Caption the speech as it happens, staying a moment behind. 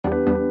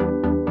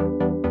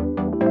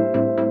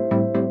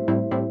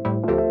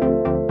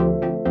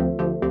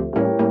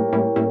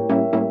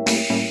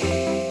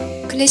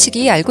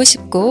클래식이 알고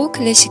싶고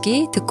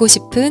클래식이 듣고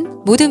싶은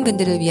모든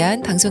분들을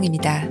위한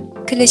방송입니다.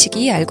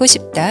 클래식이 알고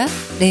싶다.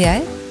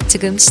 레알.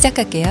 지금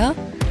시작할게요.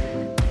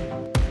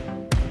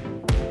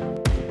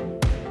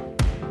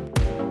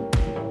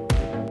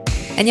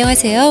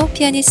 안녕하세요.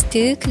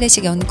 피아니스트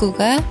클래식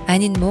연구가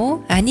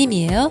아닌모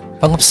아님이에요.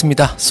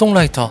 반갑습니다.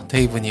 송라이터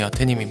데이브니어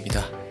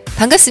데님입니다.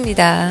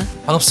 반갑습니다.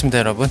 반갑습니다,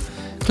 여러분.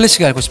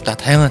 클래식이 알고 싶다.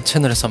 다양한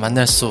채널에서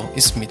만날 수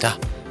있습니다.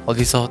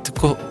 어디서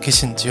듣고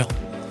계신지요?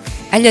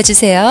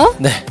 알려주세요.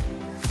 네,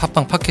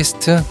 팟빵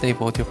팟캐스트,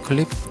 네이버 오디오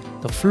클립,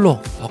 또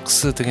플로,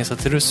 벅스 등에서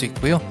들을 수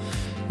있고요.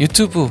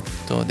 유튜브,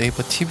 또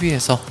네이버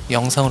TV에서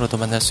영상으로도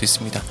만날 수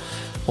있습니다.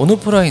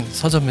 온오프라인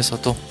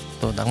서점에서도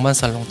또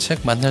낭만살롱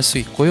책 만날 수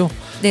있고요.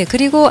 네,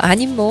 그리고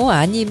아님모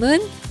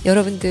아님은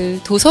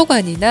여러분들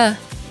도서관이나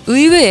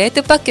의외의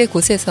뜻밖의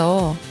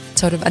곳에서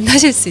저를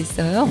만나실 수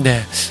있어요.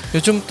 네,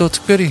 요즘 또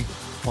특별히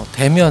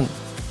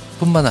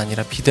대면뿐만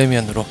아니라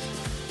비대면으로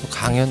또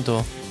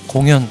강연도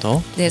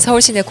공연도 네,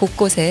 서울 시내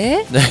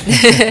곳곳에 네.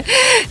 네,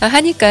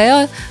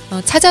 하니까요.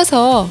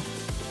 찾아서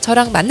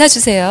저랑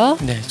만나주세요.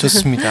 네,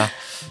 좋습니다.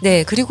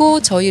 네,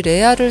 그리고 저희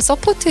레알을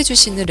서포트해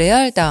주시는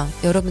레알당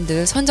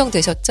여러분들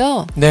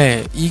선정되셨죠?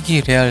 네,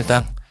 2기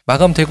레알당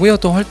마감되고요.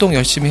 또 활동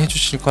열심히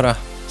해주실 거라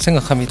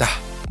생각합니다.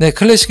 네,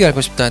 클래식이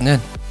알고 싶다는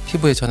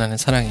피부에 전하는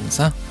사랑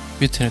인사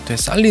뮤트뉴트의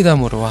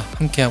살리다무로와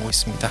함께하고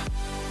있습니다.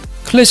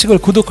 클래식을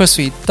구독할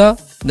수 있다?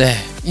 네,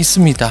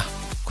 있습니다.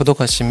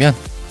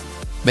 구독하시면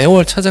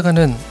매월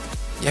찾아가는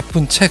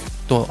예쁜 책,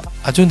 또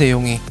아주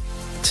내용이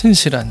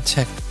튼실한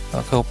책,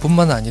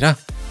 그것뿐만 아니라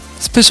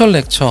스페셜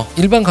렉처,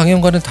 일반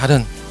강연과는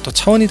다른 또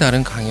차원이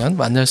다른 강연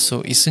만날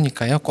수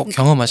있으니까요. 꼭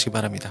경험하시기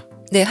바랍니다.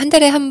 네, 한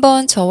달에 한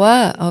번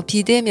저와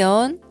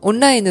비대면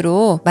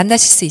온라인으로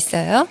만나실 수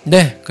있어요.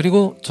 네,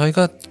 그리고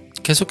저희가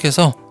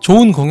계속해서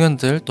좋은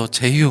공연들, 또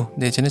제휴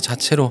내지는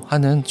자체로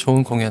하는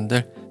좋은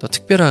공연들 또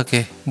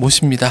특별하게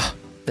모십니다.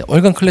 네,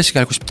 월간 클래식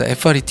알고 싶다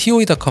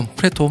fretoe.com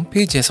프레토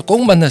홈페이지에서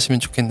꼭 만나시면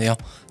좋겠네요.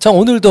 자,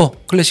 오늘도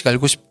클래식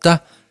알고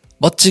싶다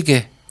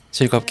멋지게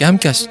즐겁게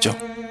함께 하시죠.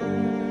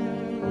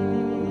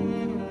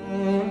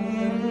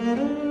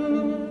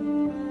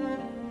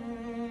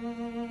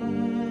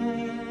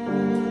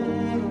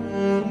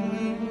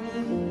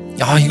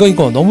 야,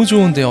 이거 너무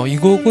좋은데요. 이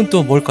곡은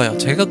또 뭘까요?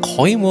 제가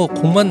거의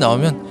곡만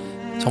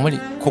나오면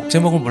정말 곡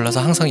제목을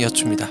몰라서 항상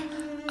여쭙니다.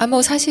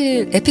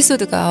 사실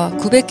에피소드가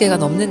 900개가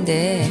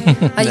넘는데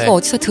네. 이거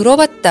어디서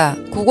들어봤다.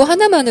 그거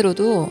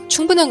하나만으로도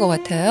충분한 것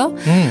같아요.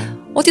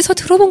 어디서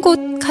들어본 것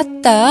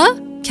같다.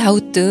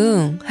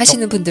 갸우뚱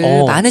하시는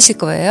분들 많으실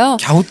거예요.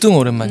 갸우뚱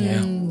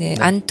오랜만이에요. 네.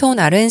 안톤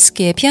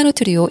아렌스키의 피아노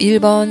트리오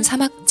 1번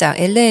 3악장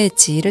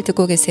엘레지를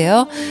듣고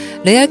계세요.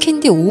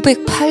 래알캔디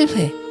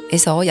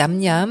 508회에서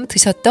얌얌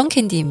드셨던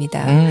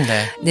캔디입니다.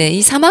 네,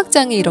 이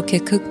 3악장이 이렇게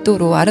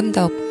극도로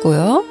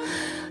아름답고요.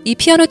 이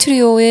피아노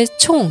트리오의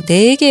총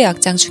 4개의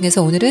악장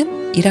중에서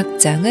오늘은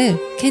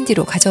 1악장을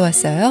캔디로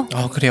가져왔어요.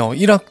 그래요.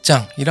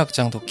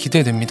 1악장도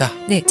기대됩니다.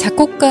 네,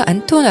 작곡가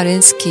안톤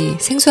아렌스키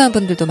생소한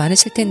분들도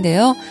많으실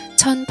텐데요.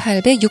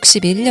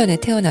 1861년에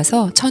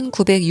태어나서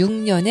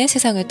 1906년에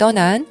세상을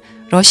떠난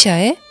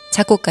러시아의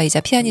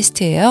작곡가이자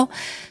피아니스트예요.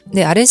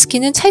 네,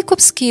 아렌스키는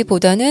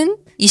차이콥스키보다는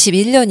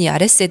 21년이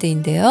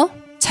아랫세대인데요.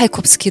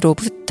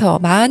 차이콥스키로부터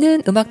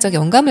많은 음악적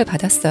영감을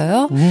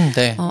받았어요.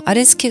 네.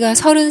 아렌스키가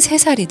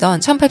 33살이던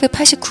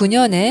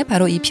 1889년에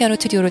바로 이 피아노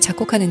트리오를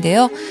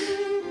작곡하는데요.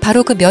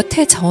 바로 그 몇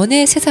해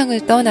전에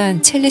세상을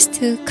떠난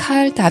첼리스트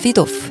칼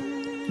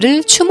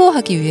다비도프를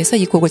추모하기 위해서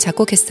이 곡을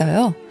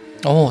작곡했어요.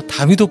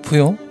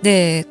 다비도프요?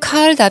 네,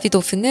 칼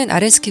다비도프는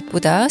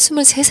아렌스키보다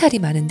 23살이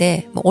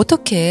많은데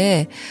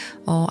어떻게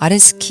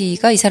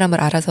아렌스키가 이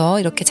사람을 알아서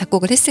이렇게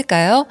작곡을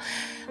했을까요?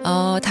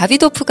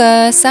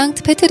 다비도프가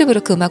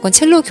상트페테르부르크 음악원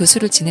첼로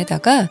교수를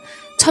지내다가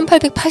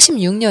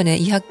 1886년에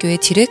이 학교의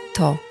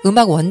디렉터,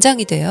 음악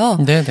원장이 돼요.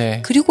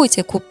 네네. 그리고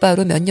이제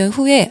곧바로 몇 년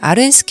후에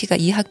아렌스키가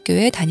이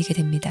학교에 다니게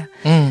됩니다.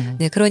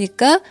 네,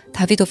 그러니까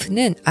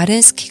다비도프는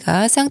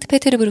아렌스키가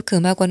상트페테르부르크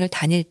음악원을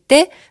다닐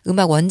때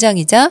음악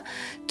원장이자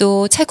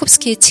또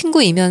차이콥스키의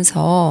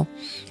친구이면서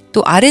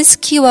또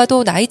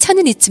아렌스키와도 나이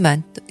차는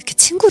있지만 이렇게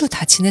친구로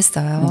다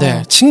지냈어요.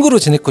 네, 친구로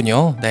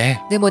지냈군요. 네.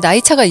 네,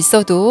 나이 차가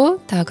있어도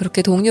다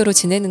그렇게 동료로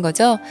지내는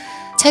거죠.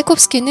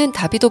 차이콥스키는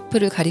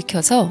다비도프를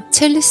가리켜서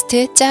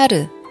첼리스트의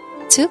짜르,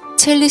 즉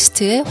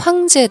첼리스트의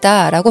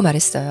황제다라고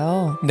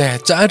말했어요. 네,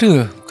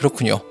 짜르.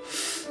 그렇군요.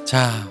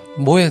 자,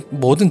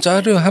 뭐든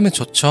짜르 하면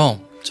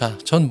좋죠. 자,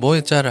 전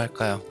뭐에 짜르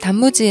할까요?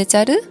 단무지의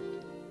짜르?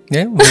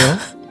 네, 뭐요?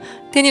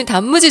 대님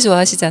단무지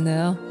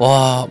좋아하시잖아요.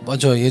 와,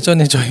 맞아.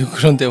 예전에 저희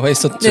그런 대화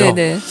있었죠.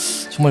 네네.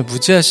 정말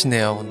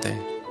무지하시네요, 근데.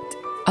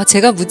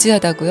 제가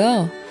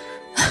무지하다고요?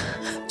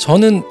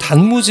 저는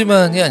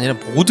단무지만이 아니라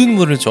모든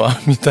물을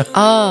좋아합니다.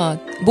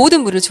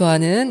 모든 물을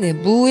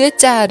좋아하는 무의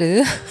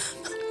짜르.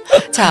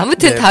 자,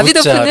 아무튼 네,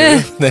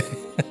 다비도프는 네.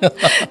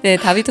 네,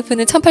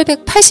 다비도프는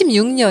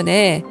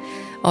 1886년에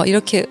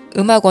이렇게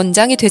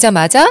음악원장이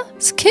되자마자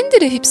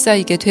스캔들에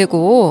휩싸이게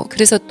되고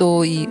그래서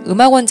또 이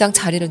음악원장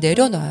자리를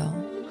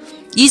내려놔요.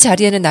 이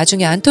자리에는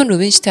나중에 안톤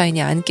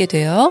루빈슈타인이 앉게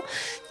돼요.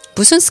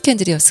 무슨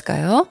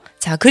스캔들이었을까요?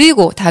 자,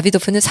 그리고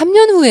다비도프는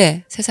 3년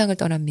후에 세상을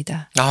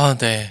떠납니다. 아,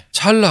 네.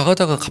 잘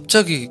나가다가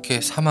갑자기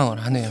이렇게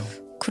사망을 하네요.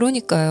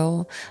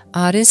 그러니까요.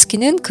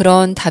 아렌스키는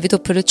그런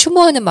다비도프를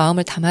추모하는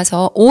마음을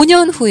담아서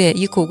 5년 후에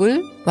이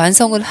곡을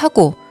완성을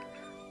하고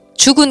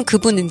죽은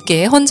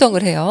그분께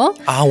헌정을 해요.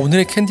 아,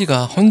 오늘의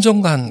캔디가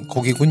헌정간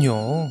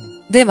곡이군요.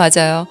 네,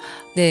 맞아요.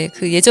 네,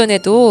 그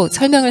예전에도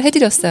설명을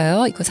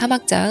해드렸어요. 이거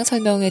사막장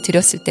설명해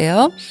드렸을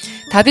때요.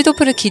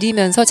 다비도프를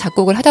기리면서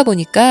작곡을 하다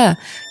보니까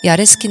이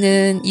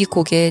아렌스키는 이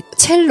곡의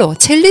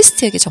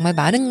첼리스트에게 정말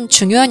많은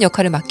중요한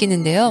역할을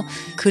맡기는데요.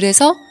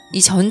 그래서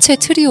이 전체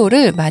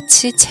트리오를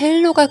마치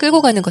첼로가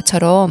끌고 가는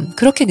것처럼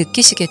그렇게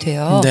느끼시게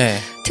돼요. 네.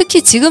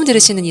 특히 지금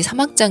들으시는 이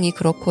사막장이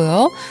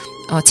그렇고요.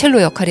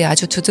 첼로 역할이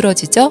아주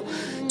두드러지죠.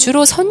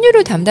 주로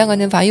선율을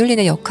담당하는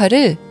바이올린의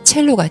역할을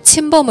첼로가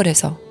침범을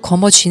해서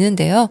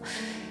거머쥐는데요.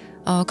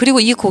 그리고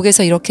이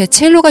곡에서 이렇게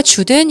첼로가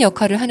주된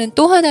역할을 하는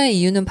또 하나의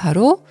이유는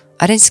바로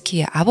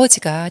아렌스키의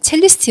아버지가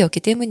첼리스트였기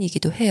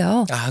때문이기도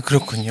해요. 아,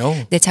 그렇군요.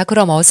 네, 자,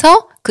 그럼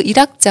어서 그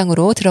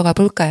 1악장으로 들어가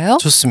볼까요?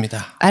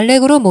 좋습니다.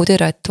 알레그로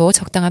모데라토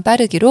적당한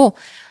빠르기로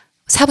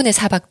 4분의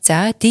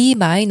 4박자 D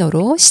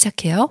마이너로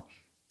시작해요.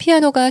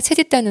 피아노가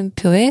세디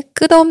따num표에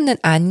끝없는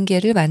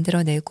안개를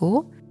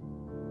만들어내고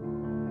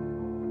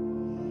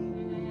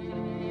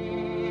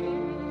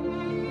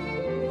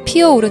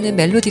피어오르는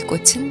멜로디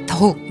꽃은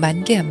더욱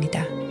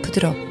만개합니다.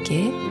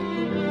 부드럽게.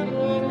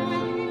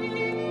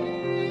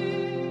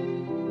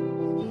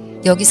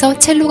 여기서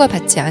첼로가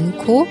받지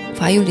않고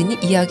바이올린이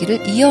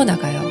이야기를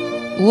이어나가요.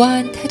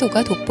 우아한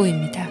태도가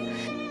돋보입니다.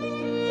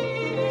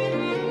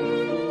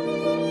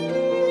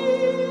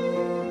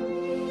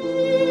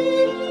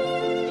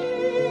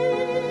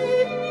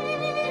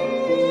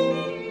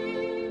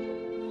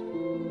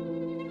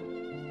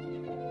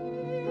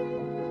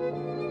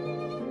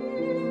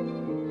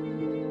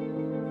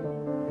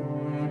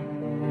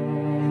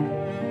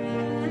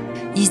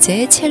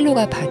 이제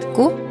첼로가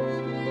받고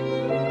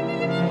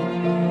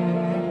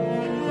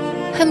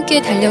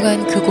함께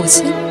달려간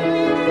그곳은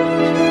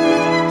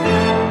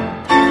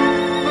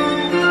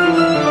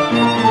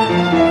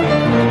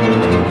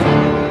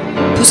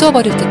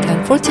부숴버릴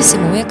듯한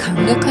폴티시모의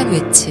강력한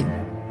외침.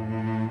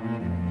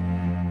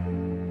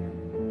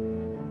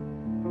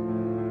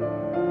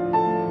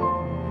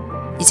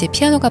 이제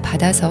피아노가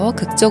받아서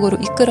극적으로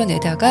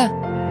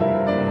이끌어내다가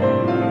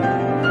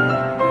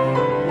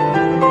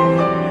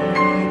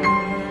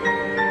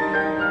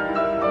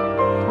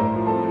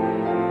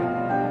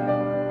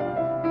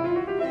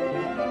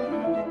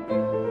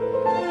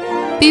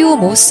삐오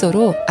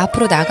모소로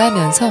앞으로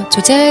나가면서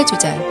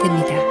조잘조잘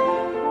됩니다.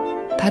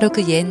 바로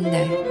그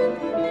옛날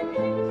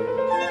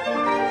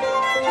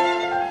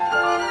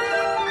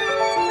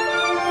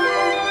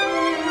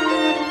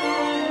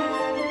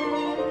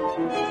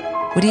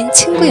우린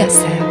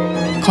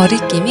친구였어요.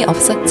 거리낌이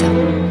없었죠.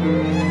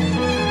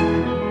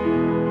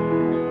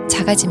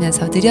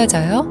 작아지면서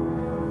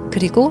느려져요.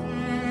 그리고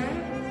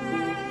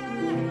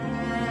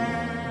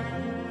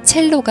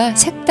첼로가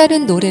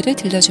색다른 노래를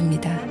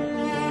들려줍니다.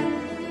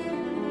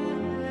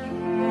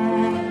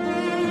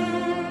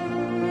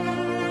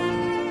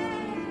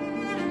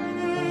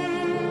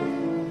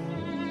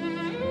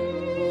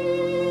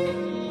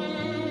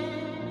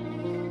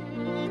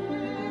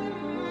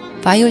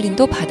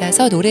 바이올린도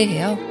받아서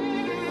노래해요.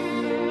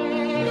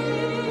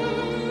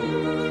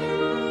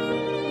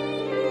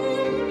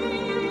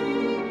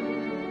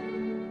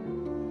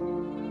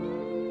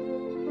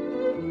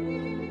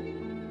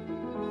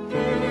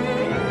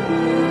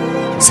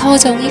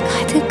 서정이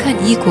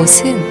가득한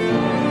이곳은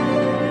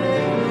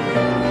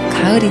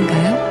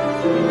가을인가요?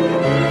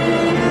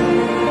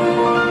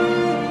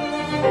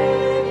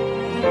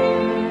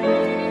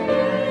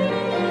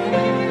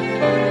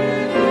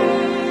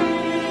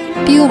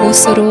 삐오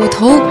모소로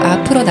더욱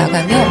앞으로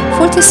나가며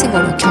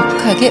폴티시모로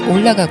격하게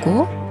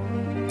올라가고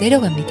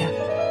내려갑니다.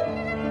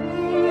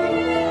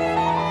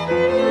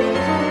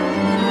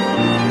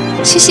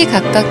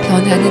 시시각각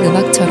변하는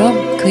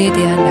음악처럼 그에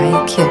대한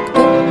나의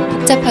기억도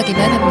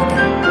복잡하기만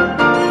합니다.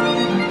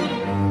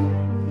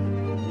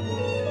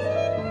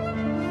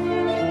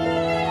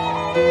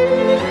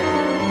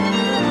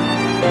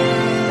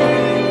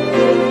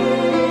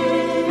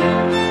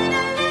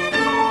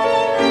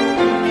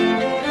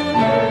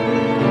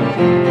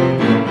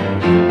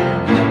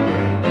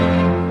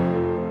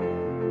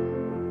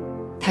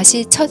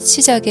 다시 첫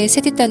시작의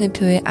세디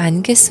따num표의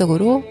안개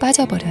속으로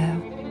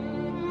빠져버려요.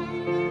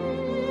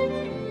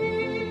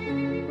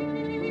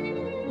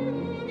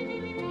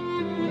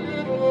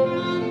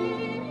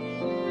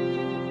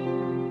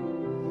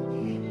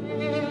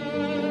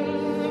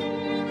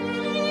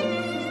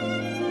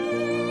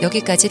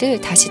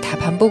 여기까지를 다시 다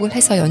반복을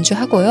해서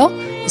연주하고요.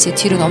 이제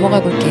뒤로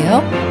넘어가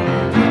볼게요.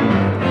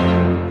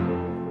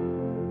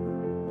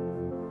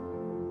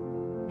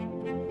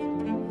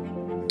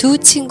 두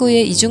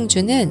친구의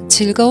이중주는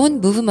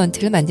즐거운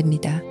무브먼트를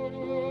만듭니다.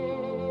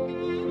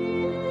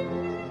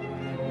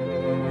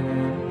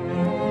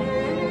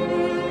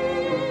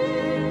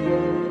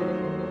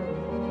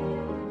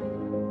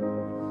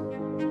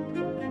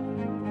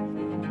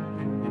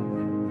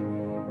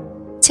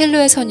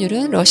 첼로의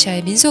선율은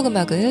러시아의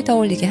민속음악을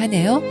떠올리게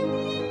하네요.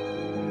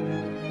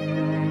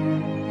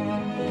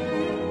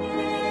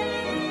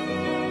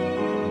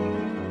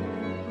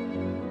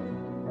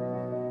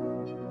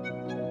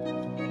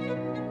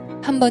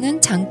 한 번은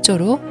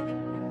장조로,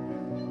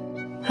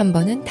 한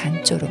번은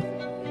단조로.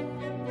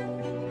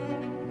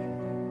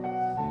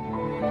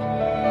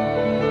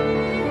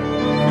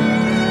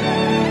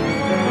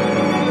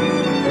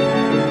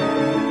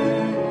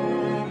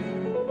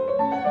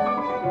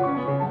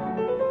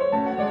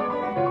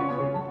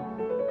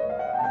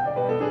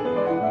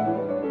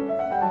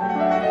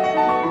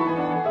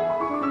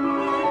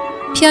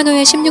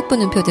 피아노의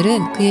 16분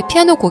음표들은 그의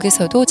피아노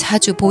곡에서도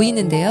자주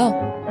보이는데요.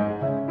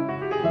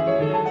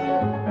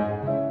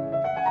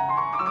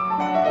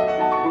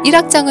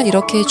 1악장은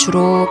이렇게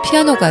주로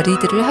피아노가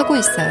리드를 하고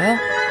있어요.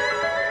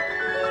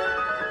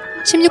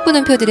 16분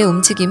음표들의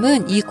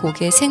움직임은 이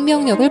곡에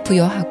생명력을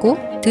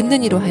부여하고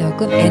듣는 이로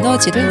하여금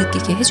에너지를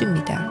느끼게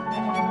해줍니다.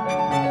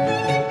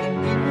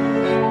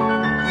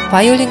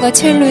 바이올린과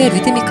첼로의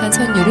리드믹한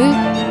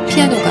선율을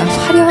피아노가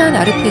화려한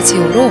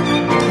아르페지오로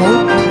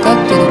더욱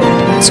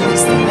부각되도록 도와주고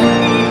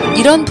있어요.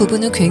 이런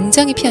부분은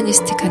굉장히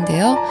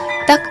피아니스틱한데요.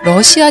 딱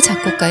러시아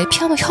작곡가의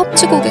피아노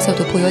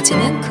협주곡에서도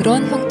보여지는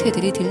그런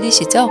형태들이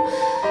들리시죠?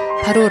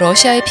 바로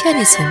러시아의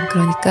피아니즘,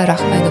 그러니까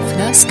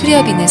라흐마니노프나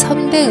스크리아빈의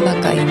선배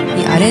음악가인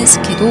이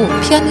아렌스키도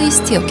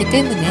피아니스트였기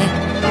때문에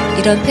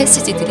이런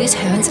패시지들이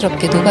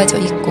자연스럽게 녹아져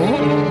있고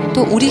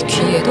또 우리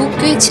귀에도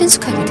꽤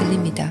친숙하게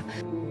들립니다.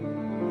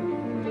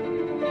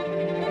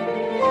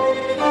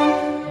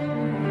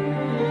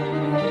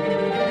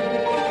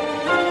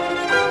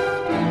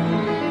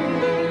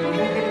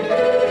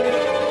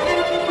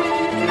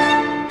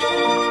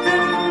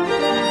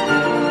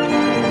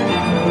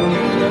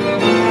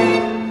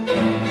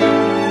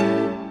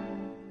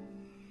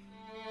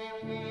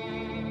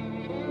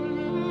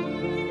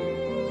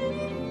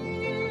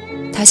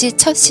 다시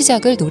첫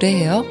시작을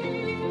노래해요.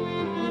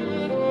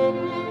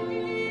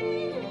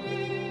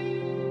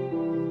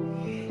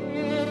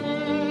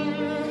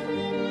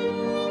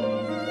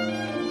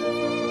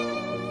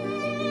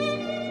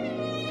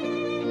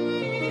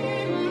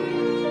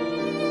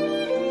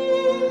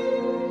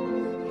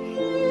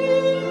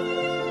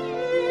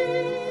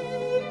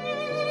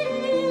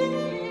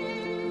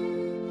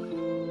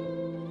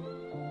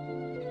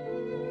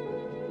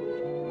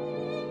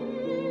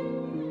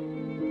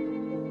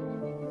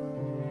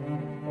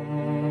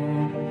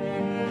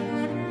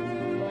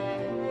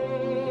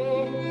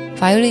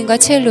 바이올린과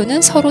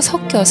첼로는 서로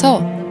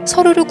섞여서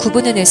서로를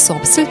구분해낼 수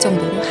없을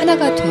정도로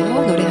하나가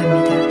되어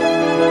노래합니다.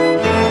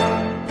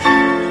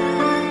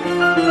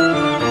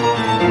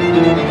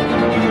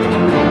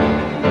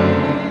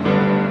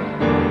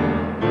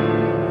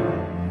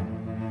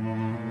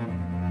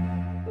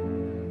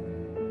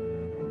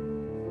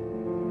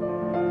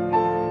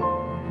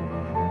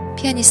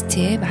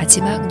 피아니스트의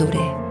마지막 노래.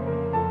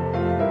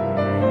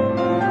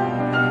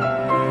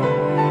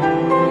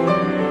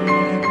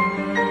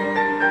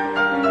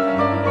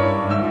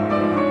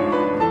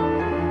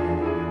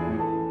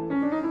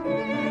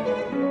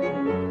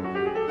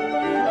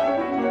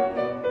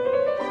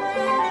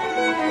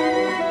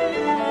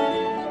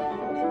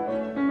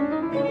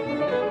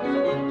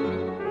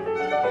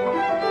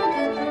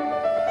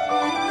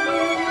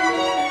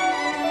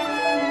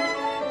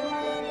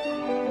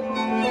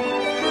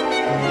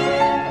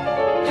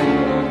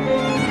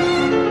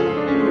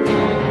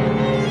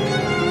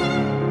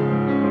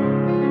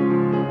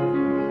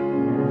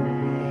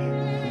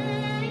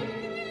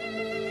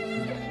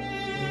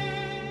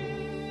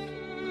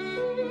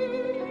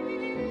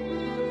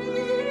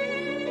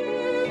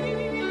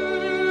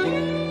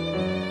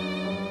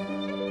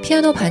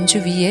 피아노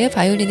반주 위에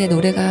바이올린의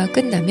노래가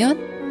끝나면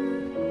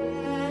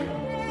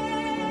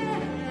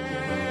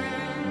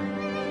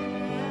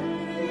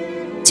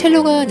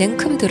첼로가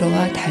냉큼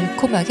들어와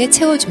달콤하게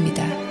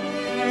채워줍니다.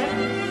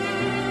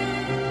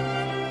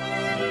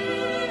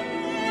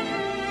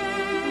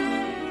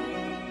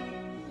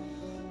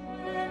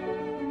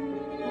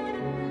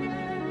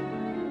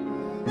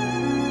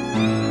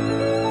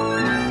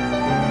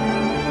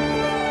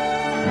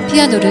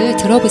 피아노를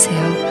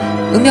들어보세요.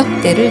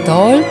 음역대를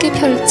넓게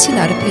펼친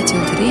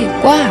아르페지오들이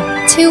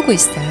꽉 채우고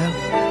있어요.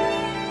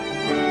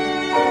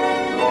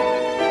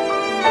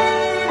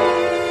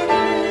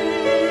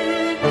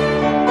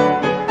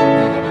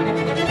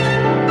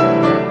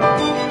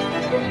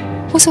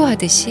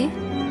 호소하듯이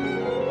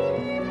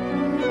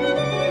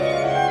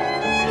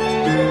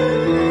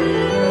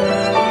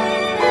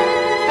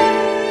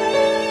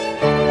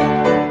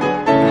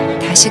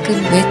다시금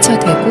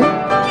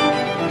외쳐대고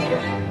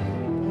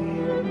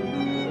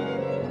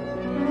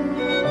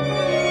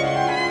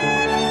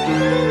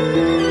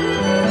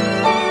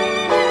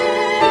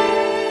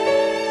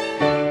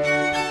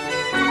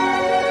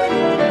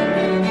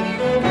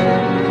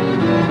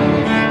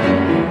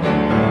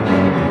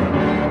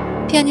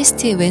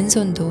피아니스트의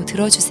왼손도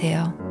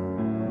들어주세요.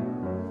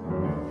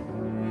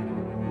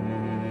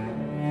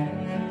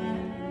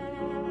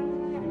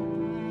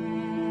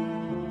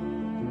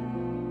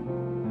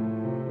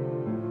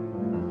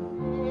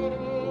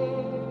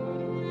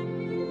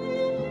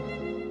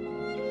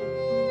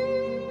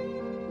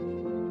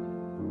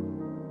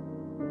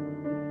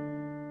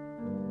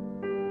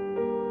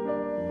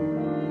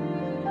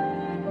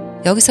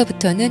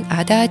 여기서부터는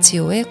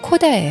아다지오의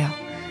코다예요.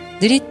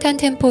 느릿한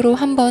템포로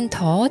한 번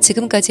더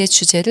지금까지의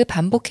주제를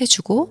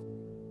반복해주고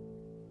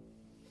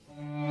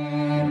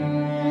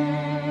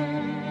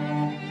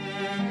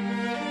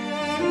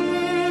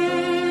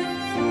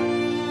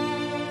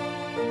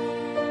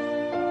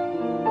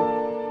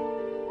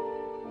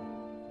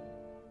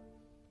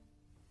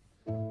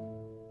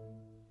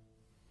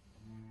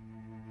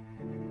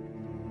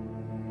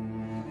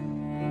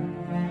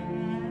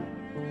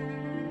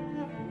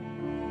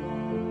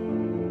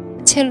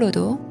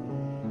첼로도,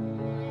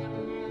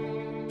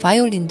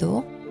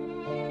 바이올린도,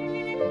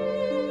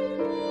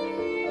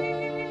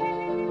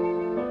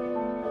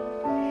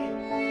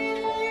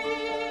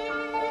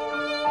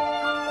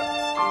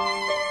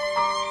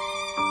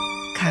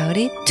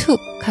 가을이 툭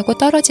하고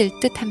떨어질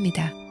듯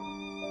합니다.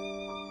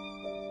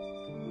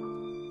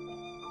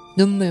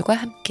 눈물과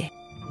함께.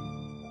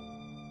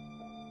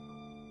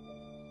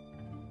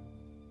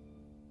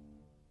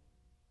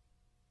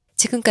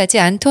 지금까지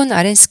안톤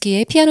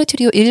아렌스키의 피아노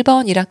트리오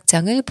 1번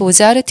 1악장을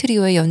모차르트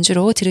트리오의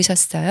연주로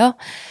들으셨어요.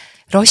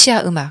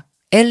 러시아 음악,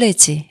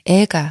 엘레지,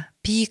 애가,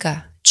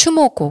 비가,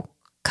 추모곡,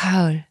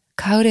 가을,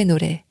 가을의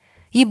노래,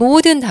 이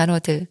모든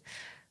단어들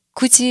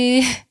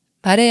굳이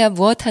말해야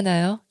무엇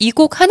하나요? 이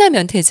곡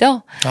하나면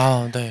되죠?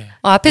 아, 네.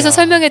 앞에서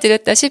설명해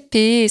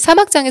드렸다시피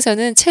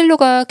 3악장에서는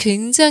첼로가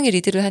굉장히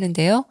리드를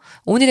하는데요.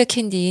 오늘의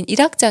캔디인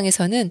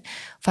 1악장에서는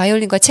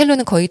바이올린과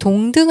첼로는 거의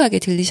동등하게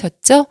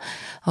들리셨죠?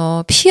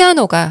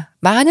 피아노가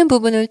많은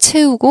부분을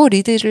채우고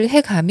리드를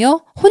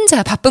해가며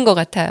혼자 바쁜 것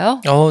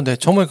같아요. 네,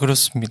 정말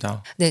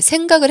그렇습니다. 네,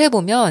 생각을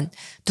해보면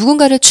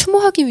누군가를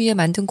추모하기 위해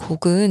만든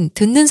곡은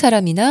듣는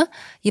사람이나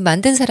이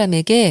만든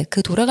사람에게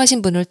그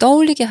돌아가신 분을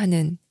떠올리게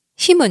하는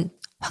힘은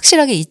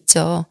확실하게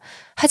있죠.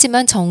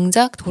 하지만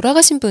정작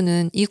돌아가신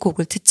분은 이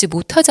곡을 듣지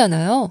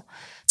못하잖아요.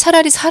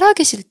 차라리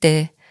살아계실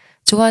때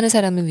좋아하는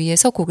사람을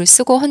위해서 곡을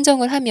쓰고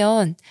헌정을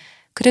하면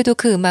그래도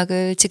그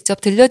음악을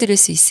직접 들려드릴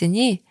수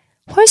있으니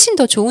훨씬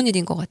더 좋은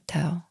일인 것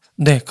같아요.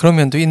 네, 그런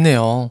면도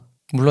있네요.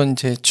 물론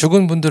이제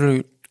죽은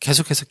분들을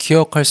계속해서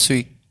기억할 수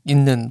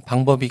있는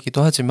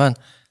방법이기도 하지만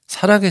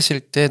살아계실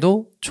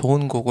때도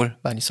좋은 곡을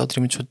많이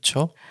써드리면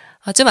좋죠.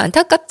 좀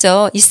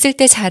안타깝죠. 있을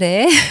때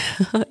잘해.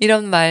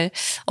 이런 말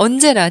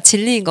언제나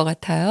진리인 것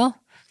같아요.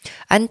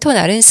 안톤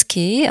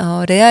아렌스키,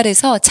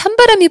 레알에서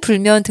찬바람이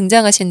불면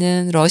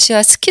등장하시는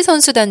러시아 스키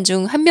선수단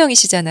중 한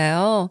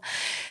명이시잖아요.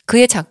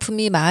 그의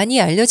작품이 많이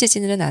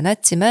알려지지는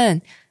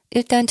않았지만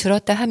일단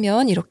들었다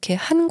하면 이렇게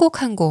한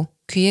곡 한 곡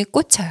귀에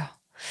꽂혀요.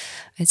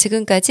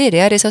 지금까지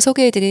레알에서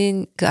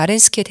소개해드린 그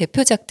아렌스키의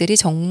대표작들이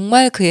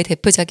정말 그의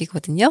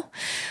대표작이거든요.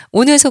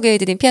 오늘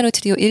소개해드린 피아노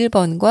트리오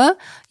 1번과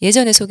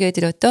예전에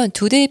소개해드렸던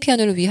 2대의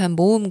피아노를 위한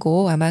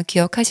모음곡 아마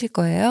기억하실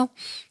거예요.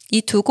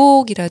 이 두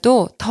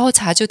곡이라도 더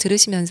자주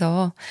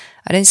들으시면서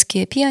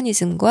아렌스키의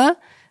피아니즘과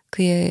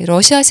그의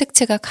러시아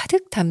색채가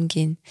가득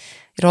담긴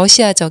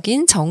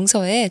러시아적인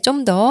정서에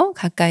좀 더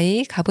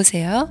가까이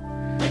가보세요.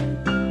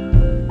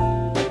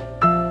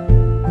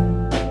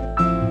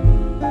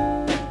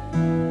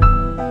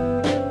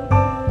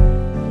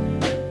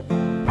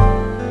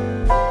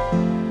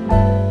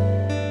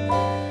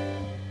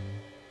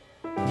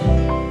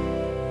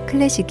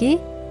 클래식이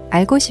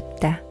알고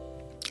싶다.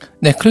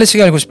 네,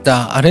 클래식이 알고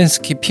싶다.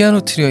 아렌스키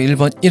피아노 트리오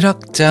 1번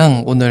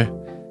 1악장 오늘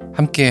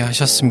함께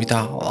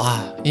하셨습니다.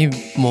 와,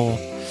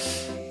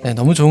 네,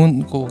 너무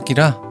좋은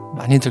곡이라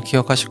많이들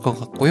기억하실 것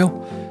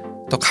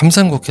같고요. 또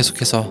감상곡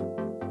계속해서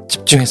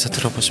집중해서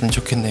들어보시면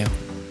좋겠네요.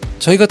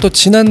 저희가 또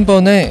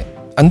지난번에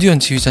안두현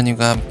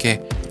지휘자님과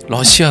함께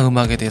러시아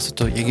음악에 대해서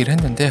또 얘기를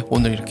했는데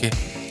오늘 이렇게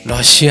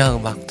러시아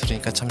음악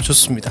들으니까 참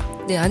좋습니다.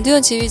 네,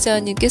 안두현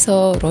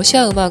지휘자님께서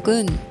러시아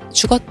음악은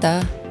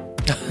죽었다.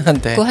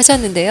 네. 고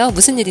하셨는데요.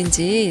 무슨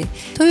일인지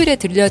토요일에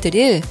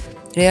들려드릴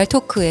레알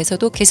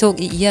토크에서도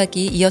계속 이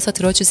이야기 이어서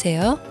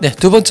들어주세요. 네,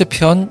 두 번째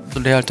편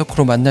레알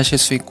토크로 만나실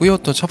수 있고요.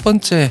 또 첫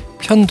번째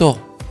편도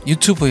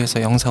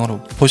유튜브에서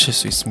영상으로 보실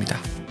수 있습니다.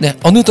 네,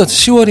 어느덧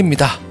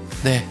 10월입니다.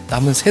 네,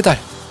 남은 3달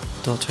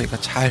또 저희가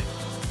잘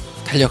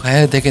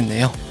달려가야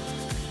되겠네요.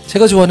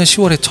 제가 좋아하는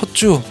 10월의 첫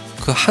주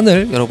그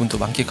하늘 여러분도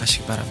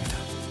만끽하시기 바랍니다.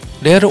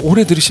 레알을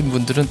오래 들으신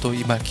분들은 또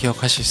이 말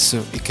기억하실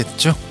수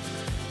있겠죠?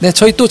 네,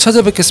 저희 또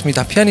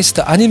찾아뵙겠습니다.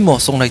 피아니스트 아닌모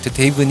송라이터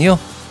데이브는요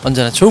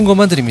언제나 좋은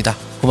것만 드립니다.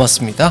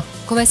 고맙습니다.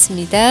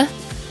 고맙습니다.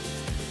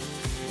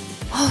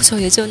 저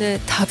예전에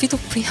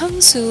다비도프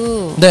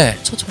향수 네,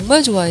 저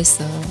정말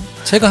좋아했어요.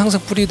 제가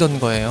항상 뿌리던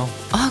거예요.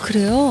 아,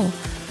 그래요?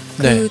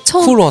 네,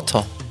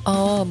 쿨워터.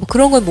 뭐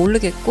그런 건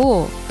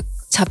모르겠고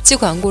잡지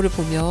광고를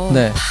보면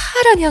네,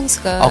 파란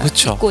향수가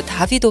그쵸. 있고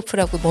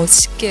다비도프라고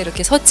멋있게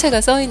이렇게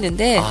서체가 써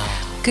있는데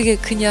그게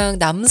그냥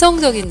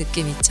남성적인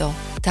느낌 있죠.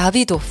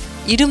 다비도프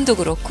이름도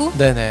그렇고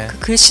네네. 그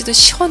글씨도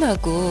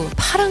시원하고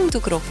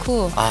파랑도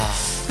그렇고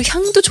그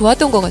향도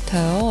좋았던 것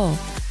같아요.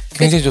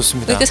 굉장히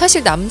좋습니다. 근데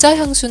사실 남자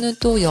향수는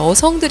또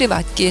여성들이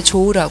맡기에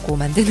좋으라고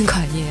만드는 거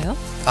아니에요?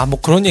 뭐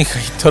그런 얘기가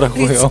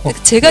있더라고요.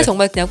 제가 네.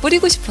 정말 그냥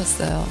뿌리고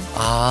싶었어요.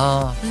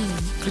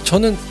 그리고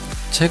저는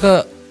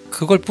제가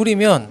그걸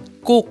뿌리면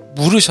꼭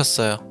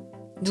물으셨어요.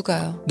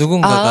 누가요?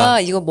 누군가가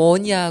이거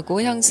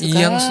뭐냐고 향수가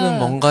이 향수는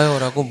뭔가요?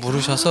 라고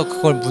물으셔서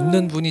그걸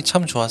묻는 분이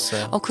참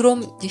좋았어요.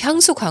 그럼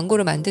향수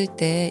광고를 만들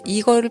때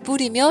이거를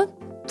뿌리면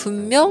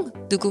분명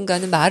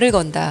누군가는 말을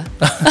건다.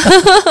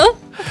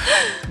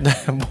 네,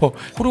 뭐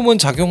호르몬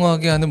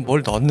작용하게 하는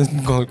뭘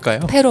넣는 걸까요?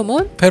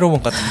 페로몬?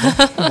 페로몬 같은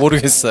거?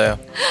 모르겠어요.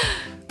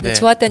 네.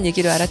 좋았다는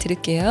얘기를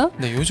알아드릴게요.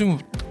 네, 요즘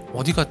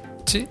어디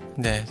갔지?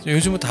 네,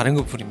 요즘은 다른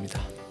거 뿌립니다.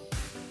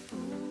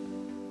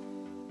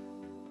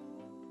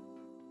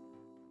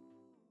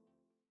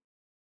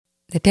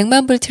 네,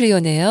 백만불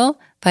트리오네요.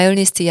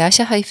 바이올리니스트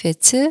야샤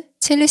하이페츠,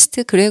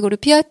 첼리스트 그레고르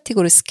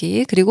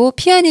피아티고르스키, 그리고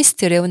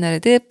피아니스트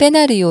레오나르드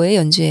페나리오의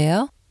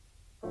연주예요.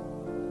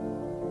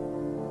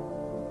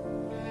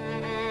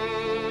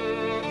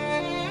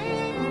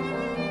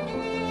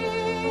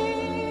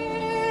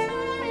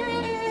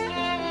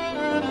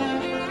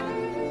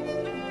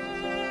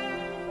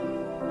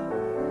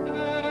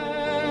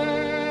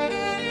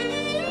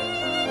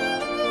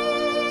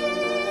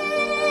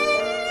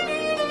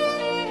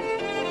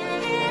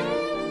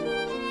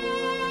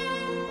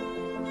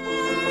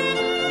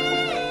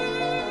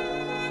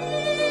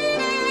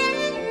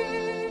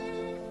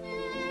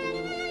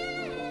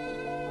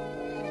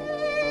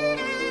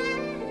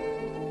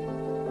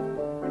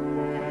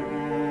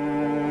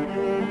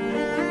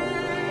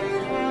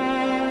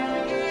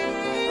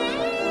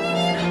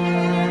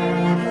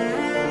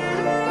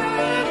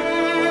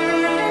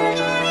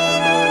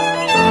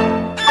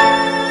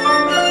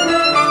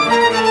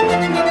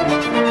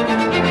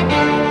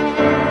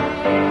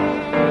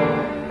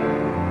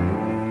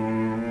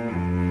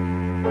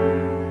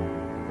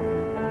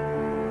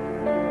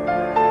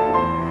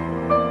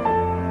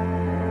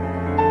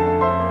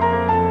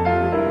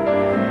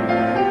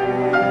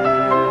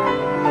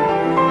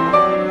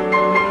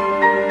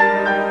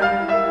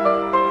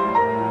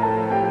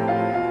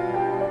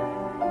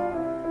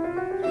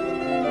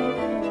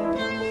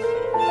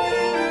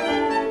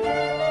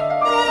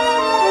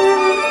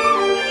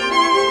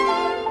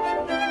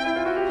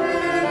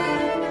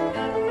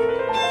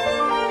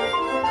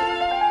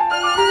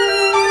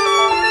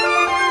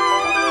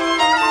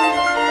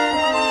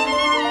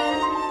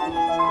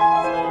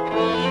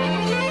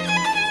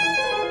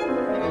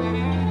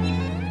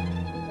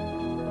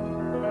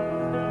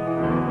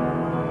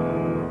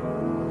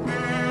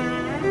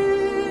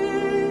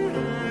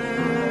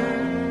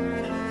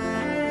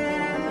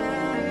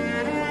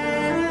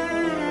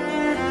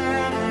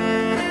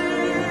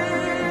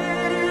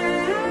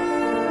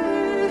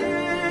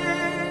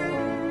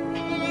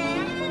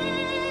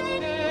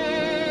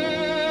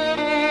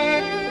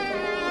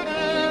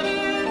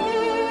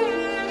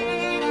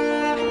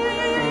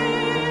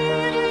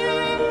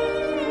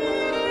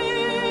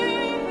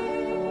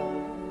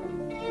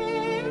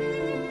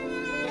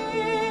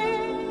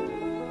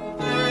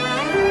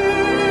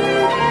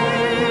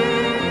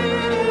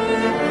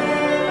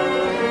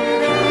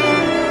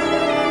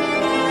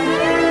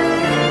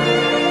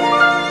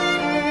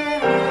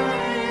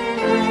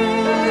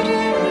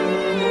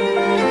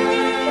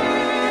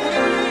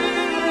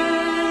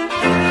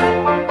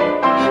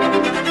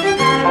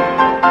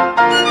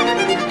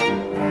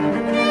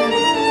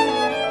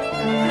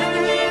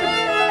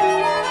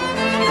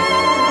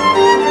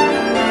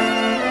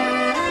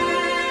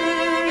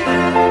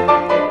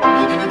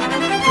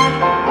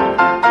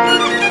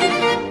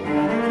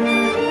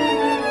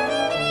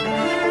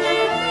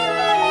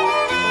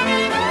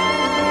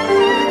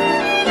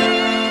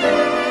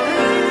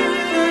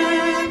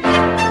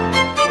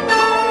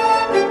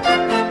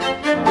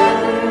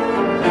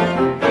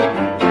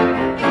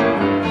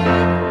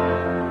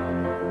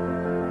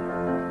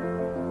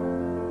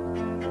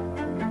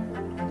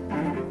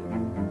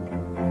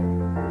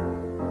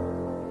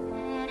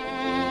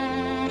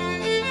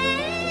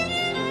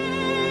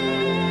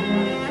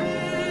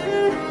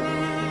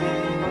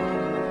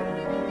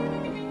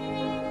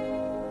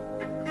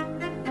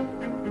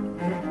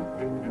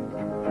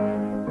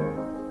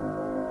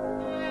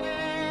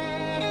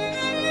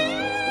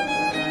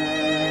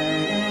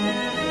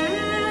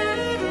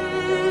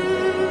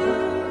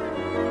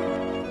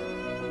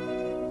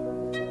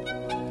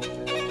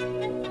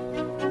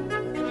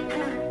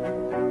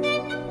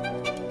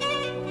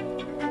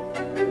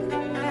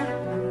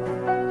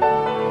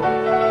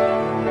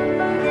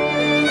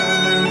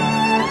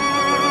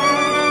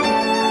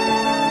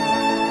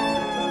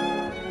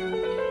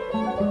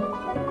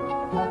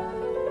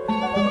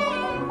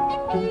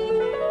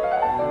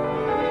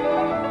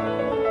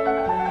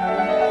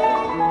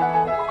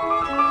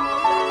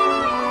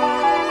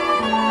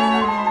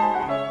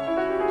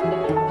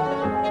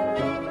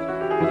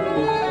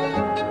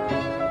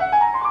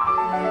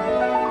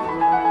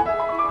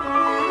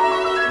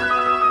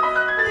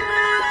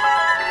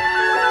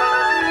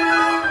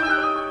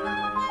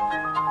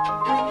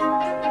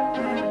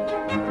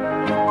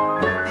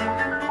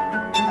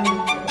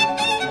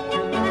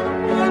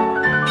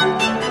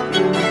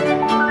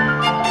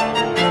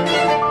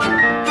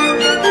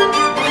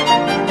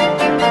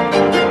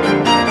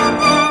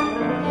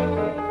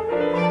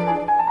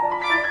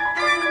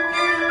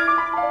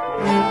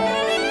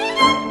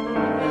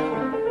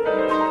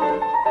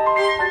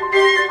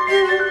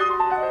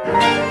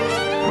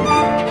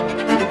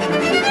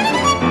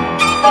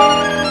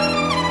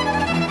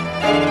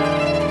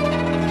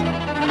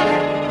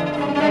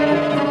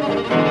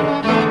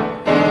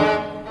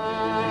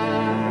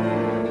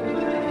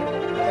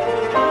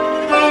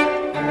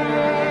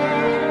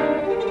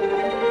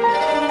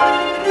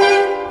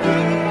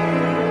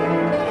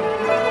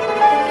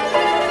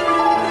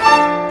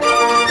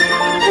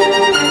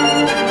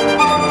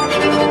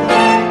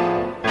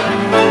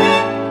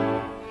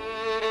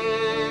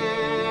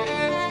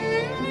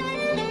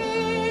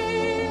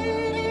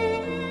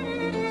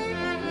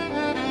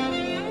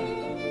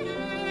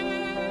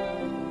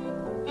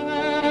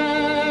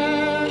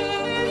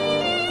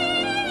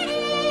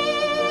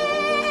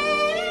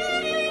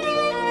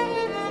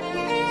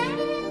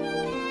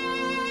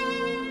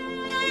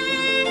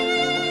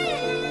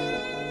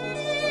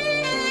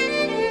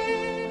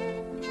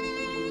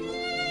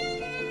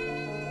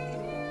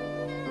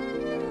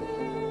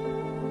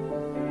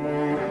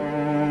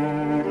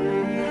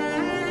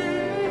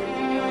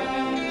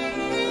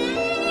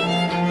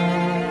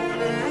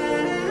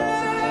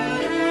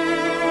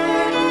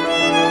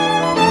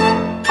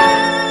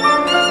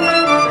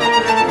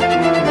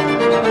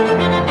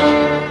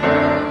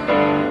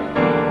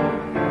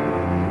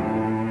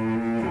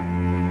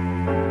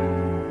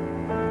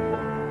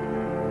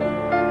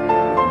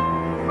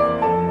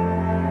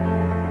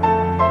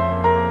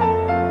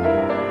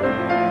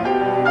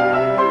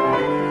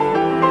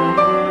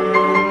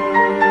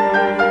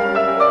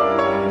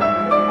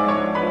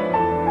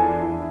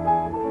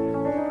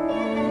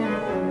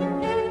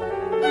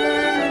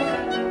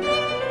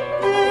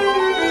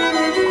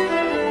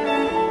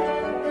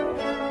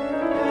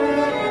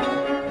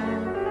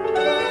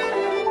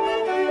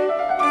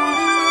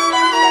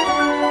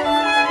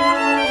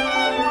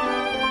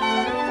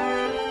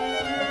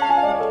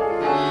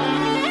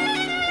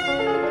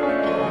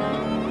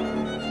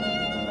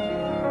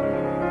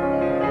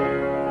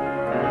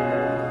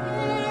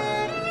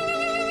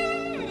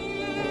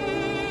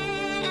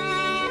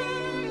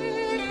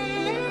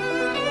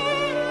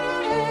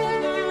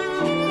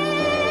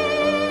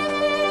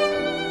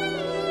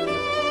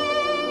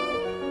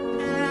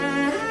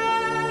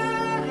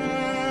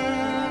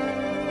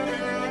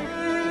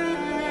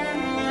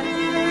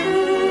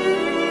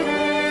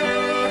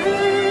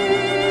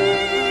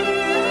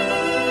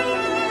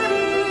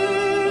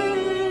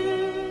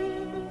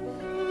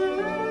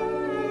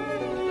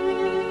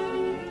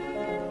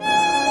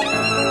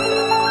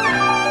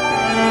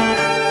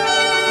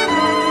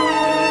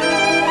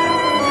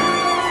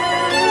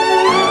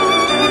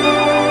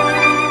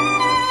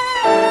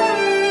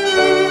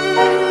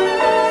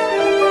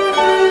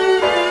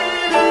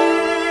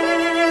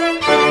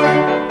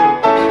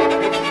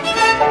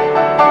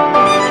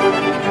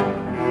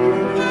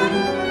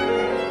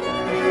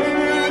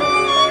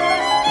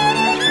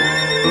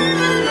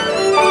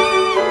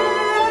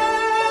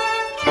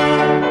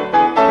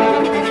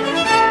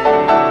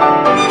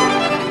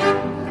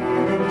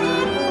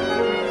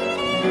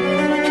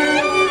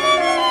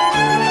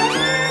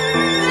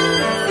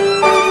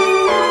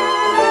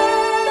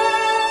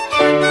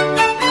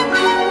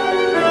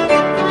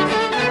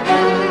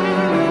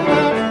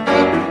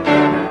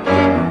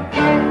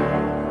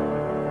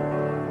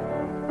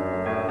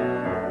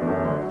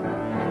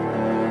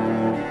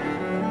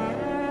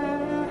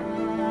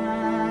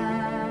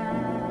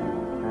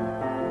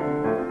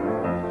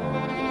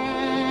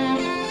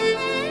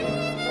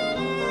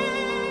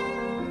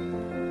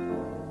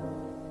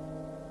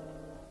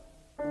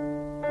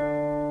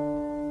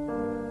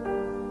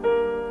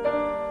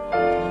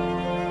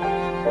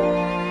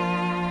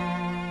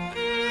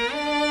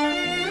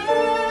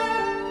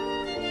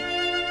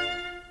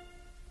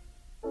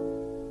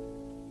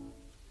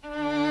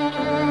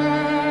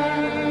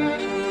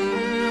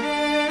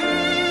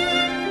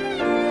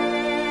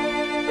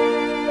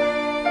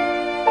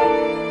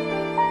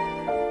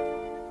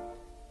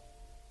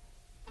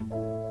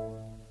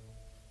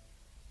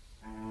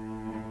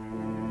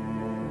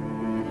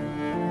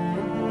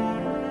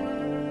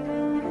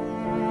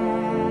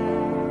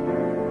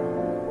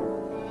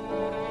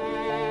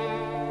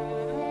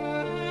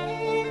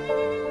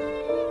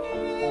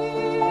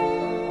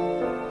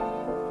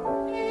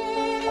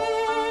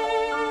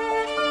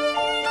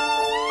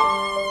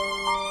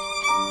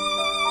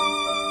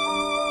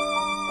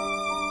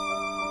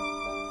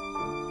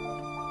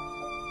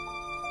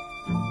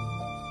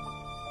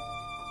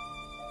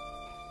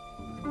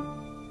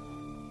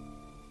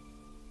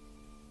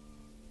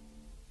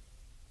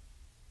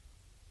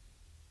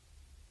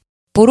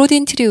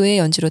 보로딘 트리오의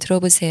연주로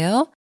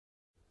들어보세요.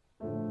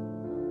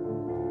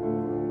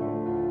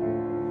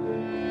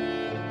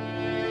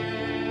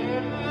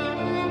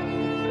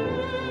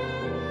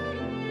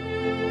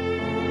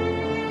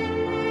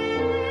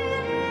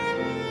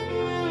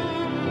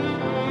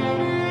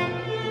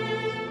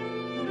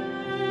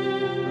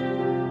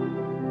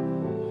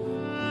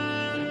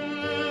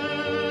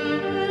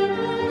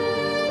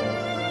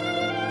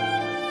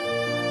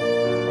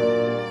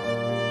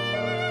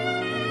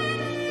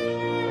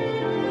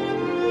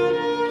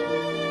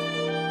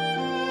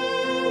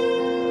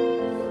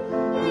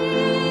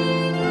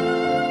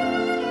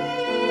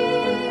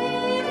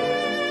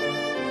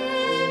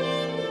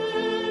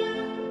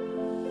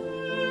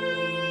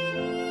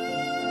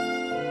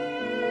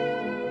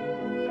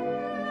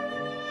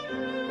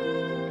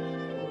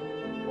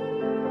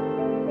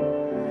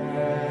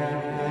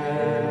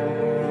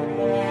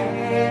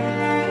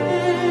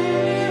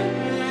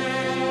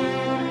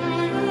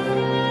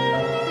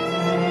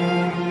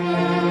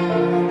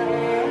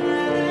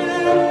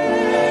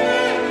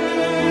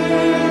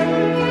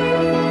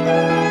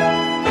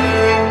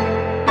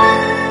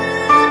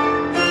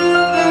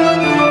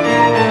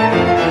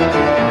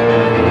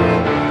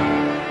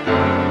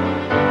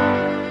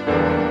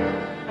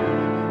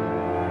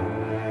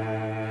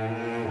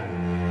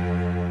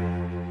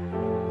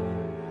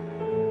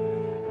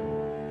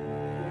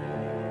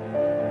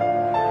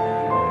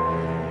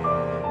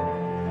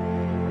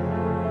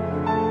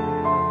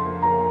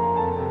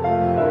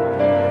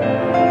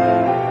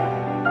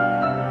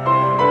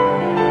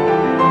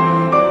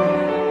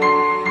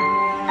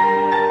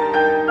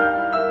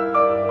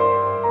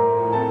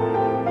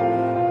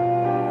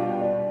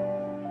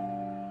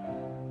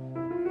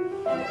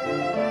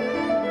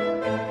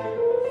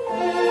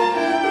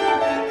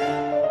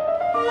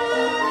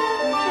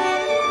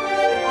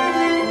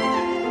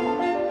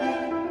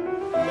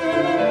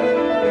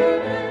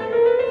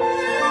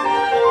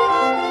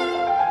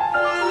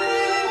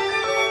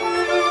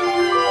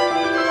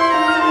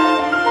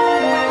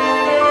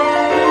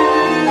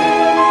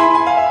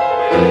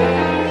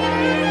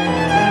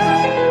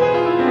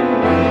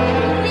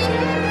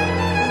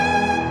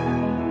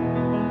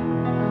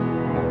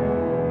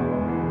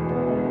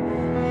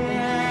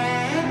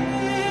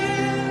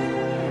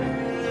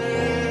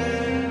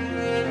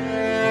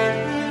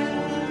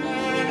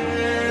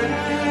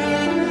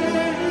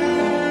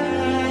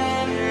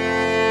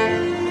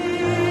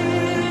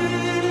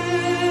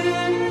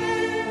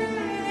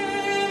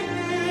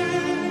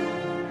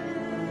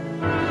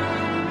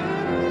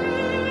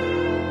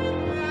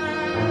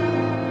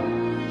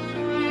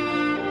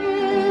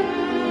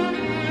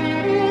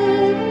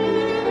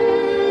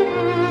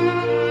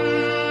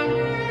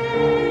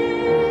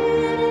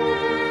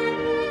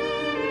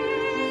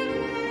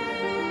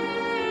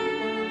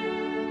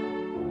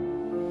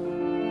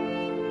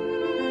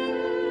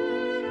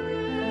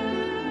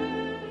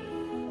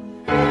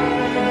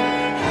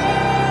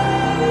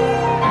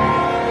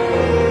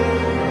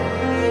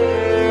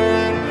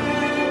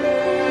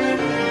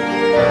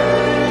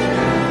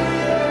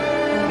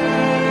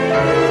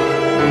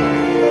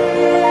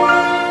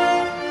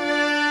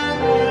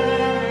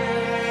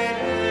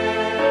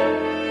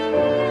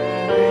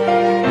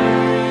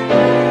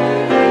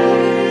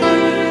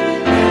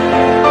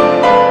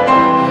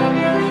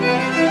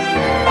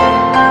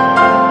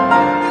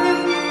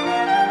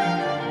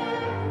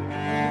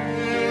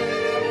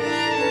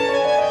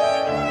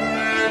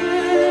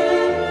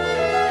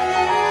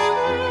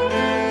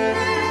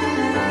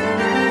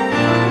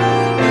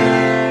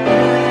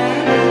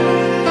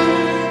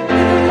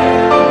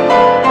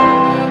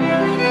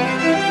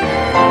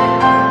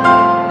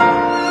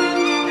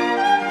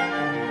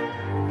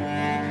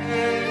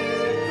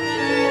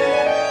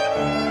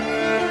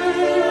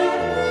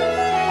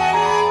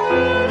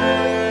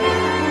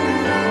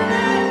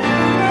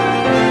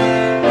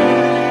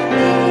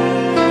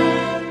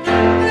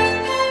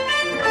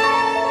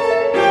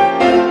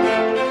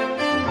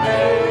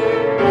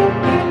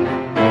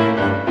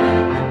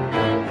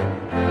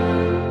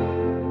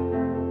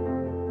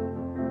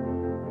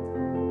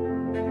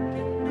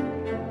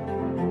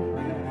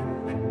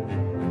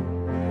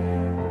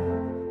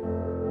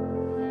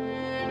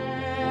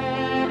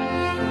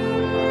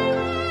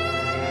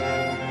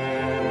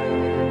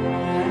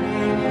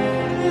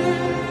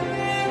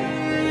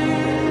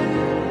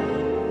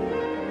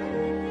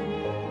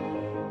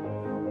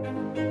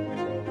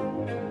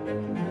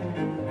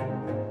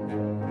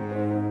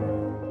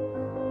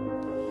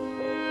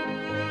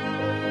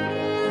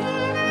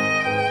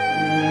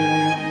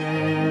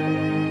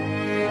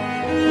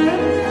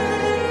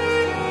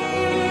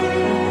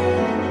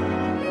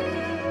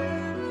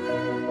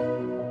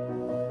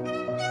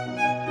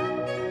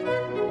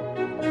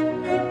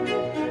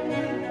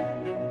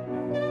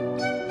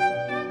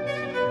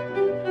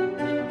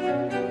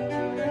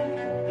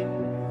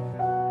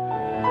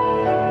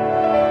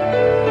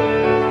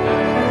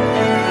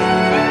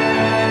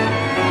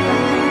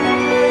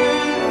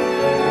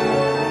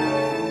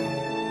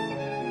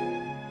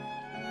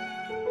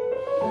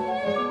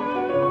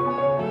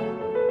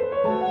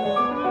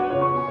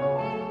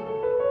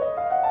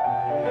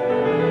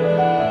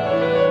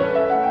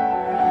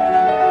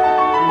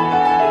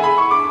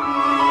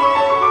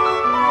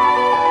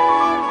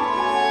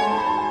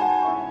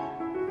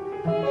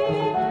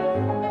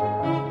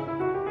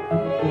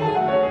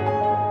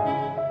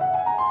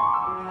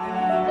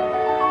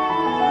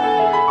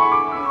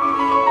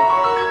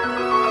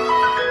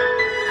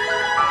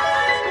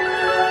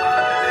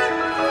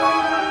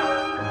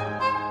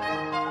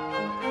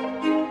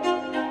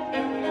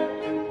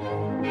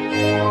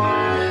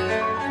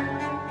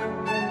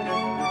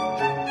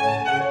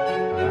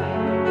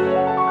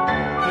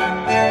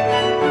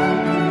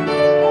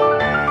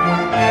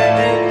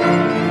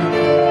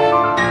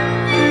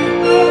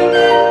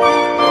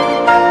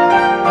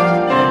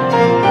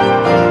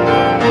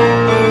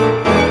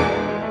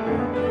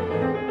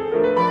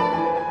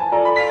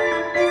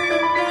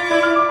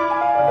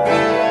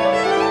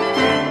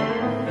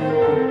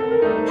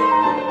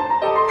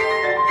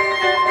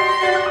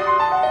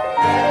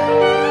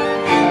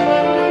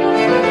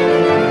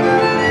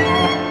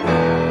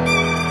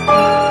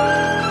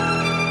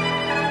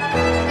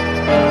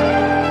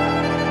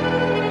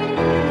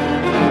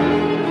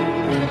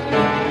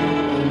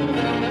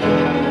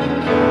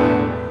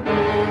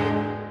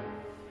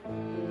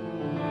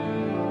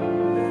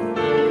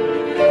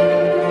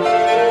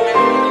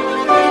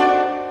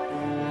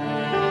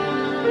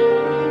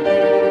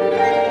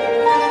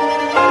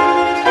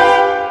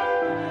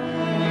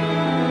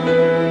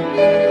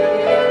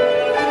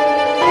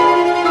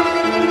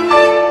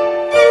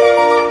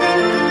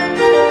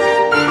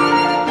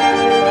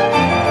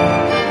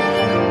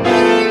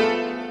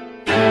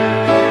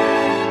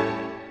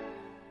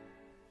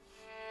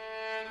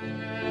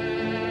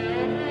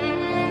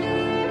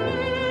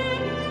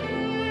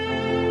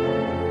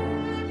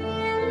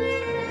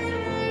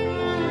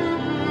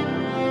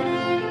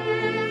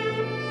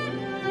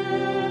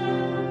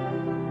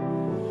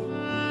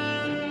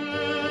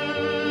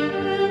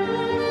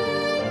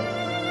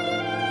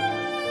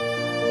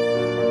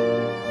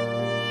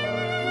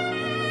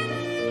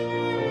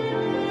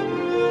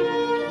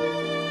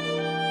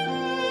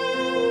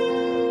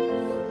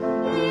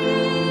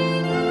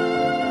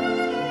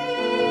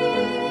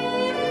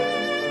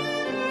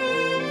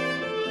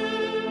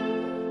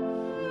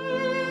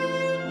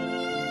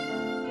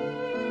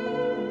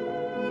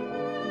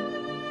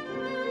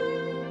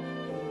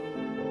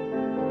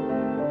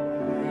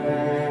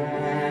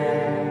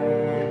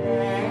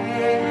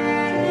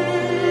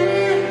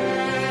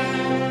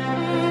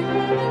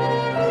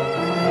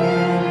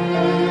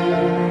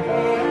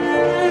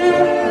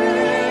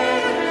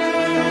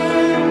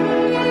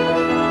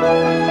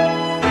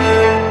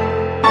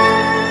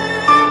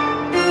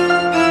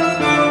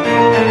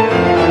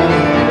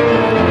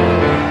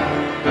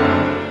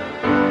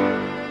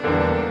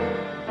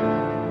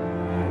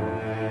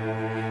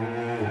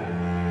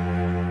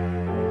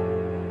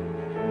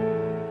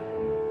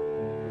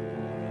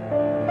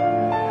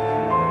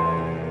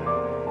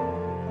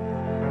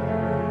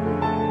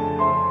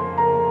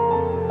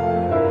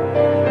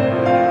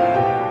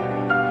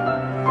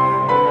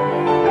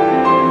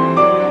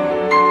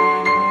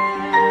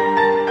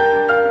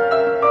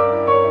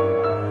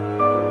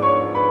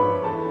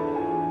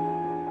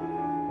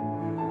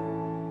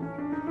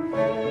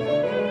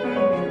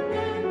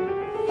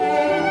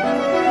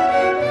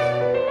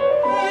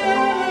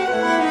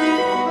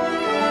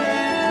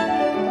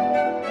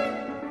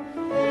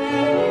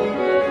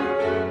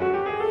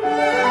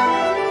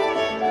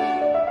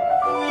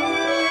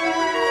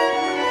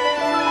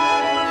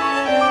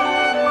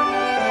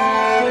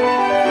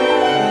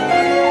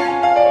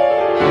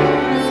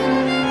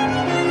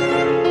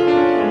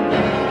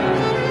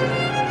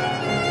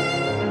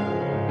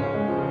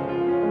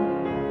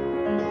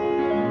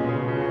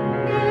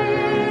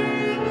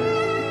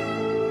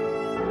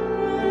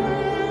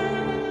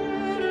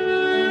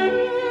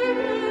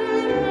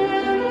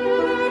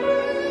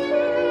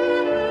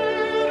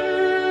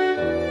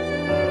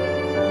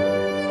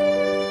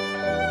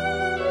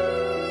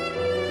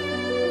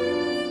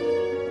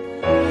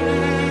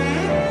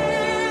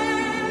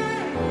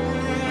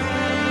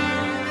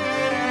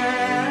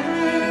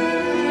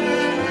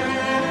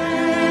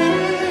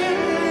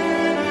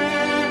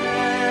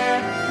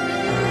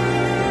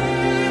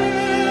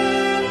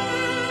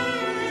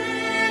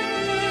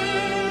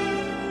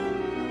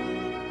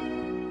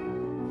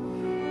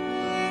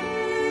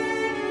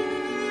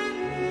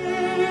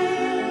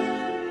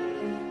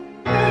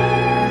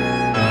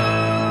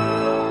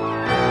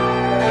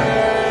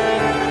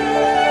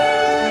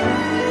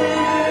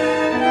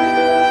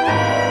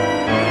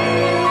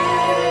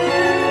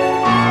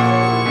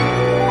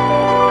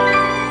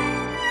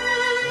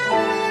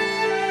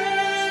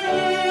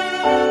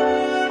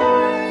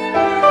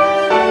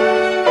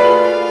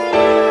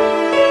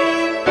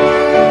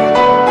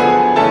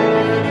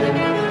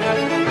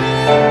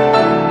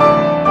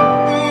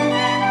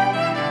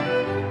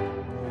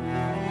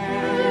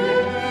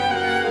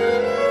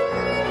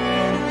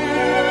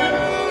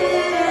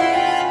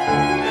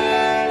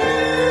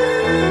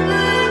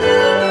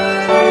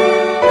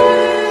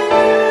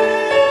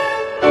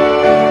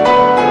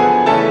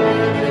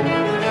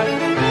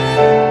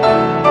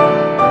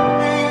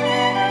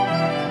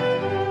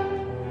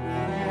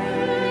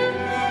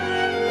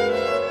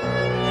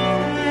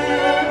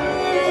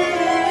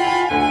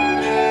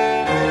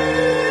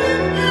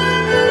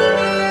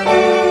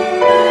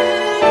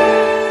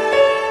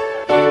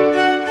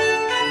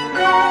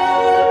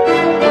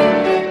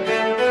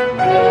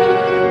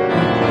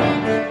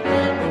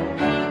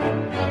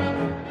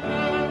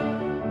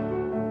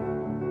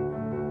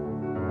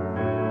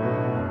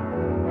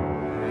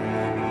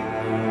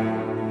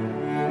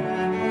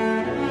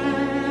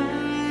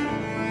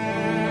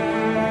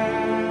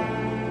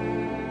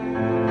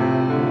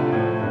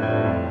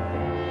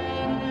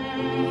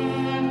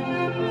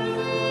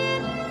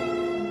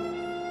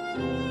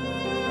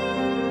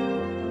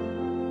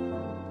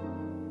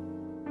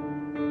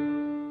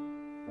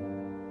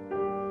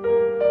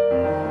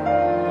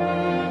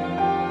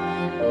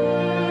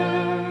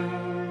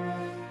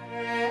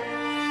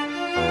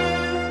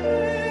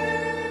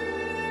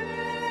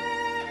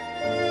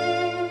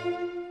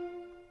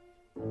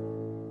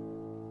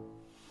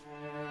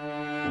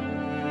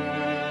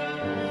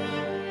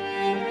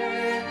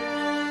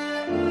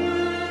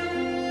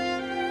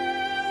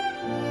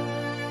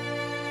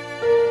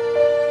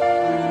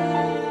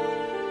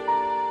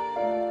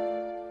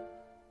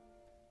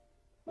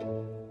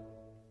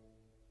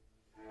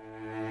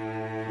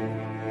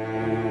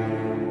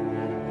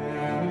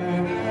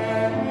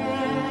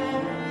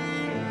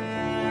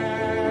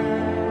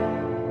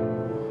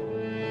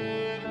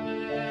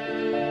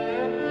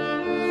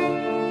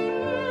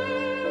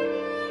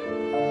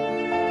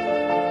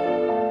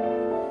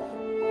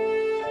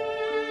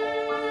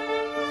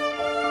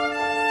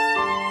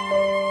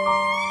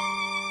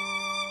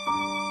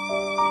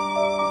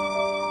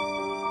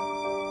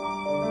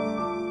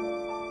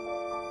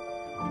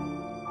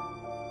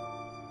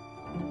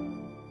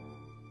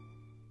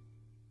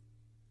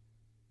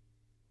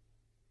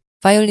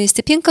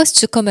 바이올리니스트 핑커스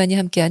주커만이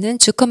함께하는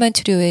주커만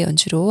트리오의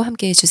연주로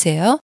함께해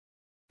주세요.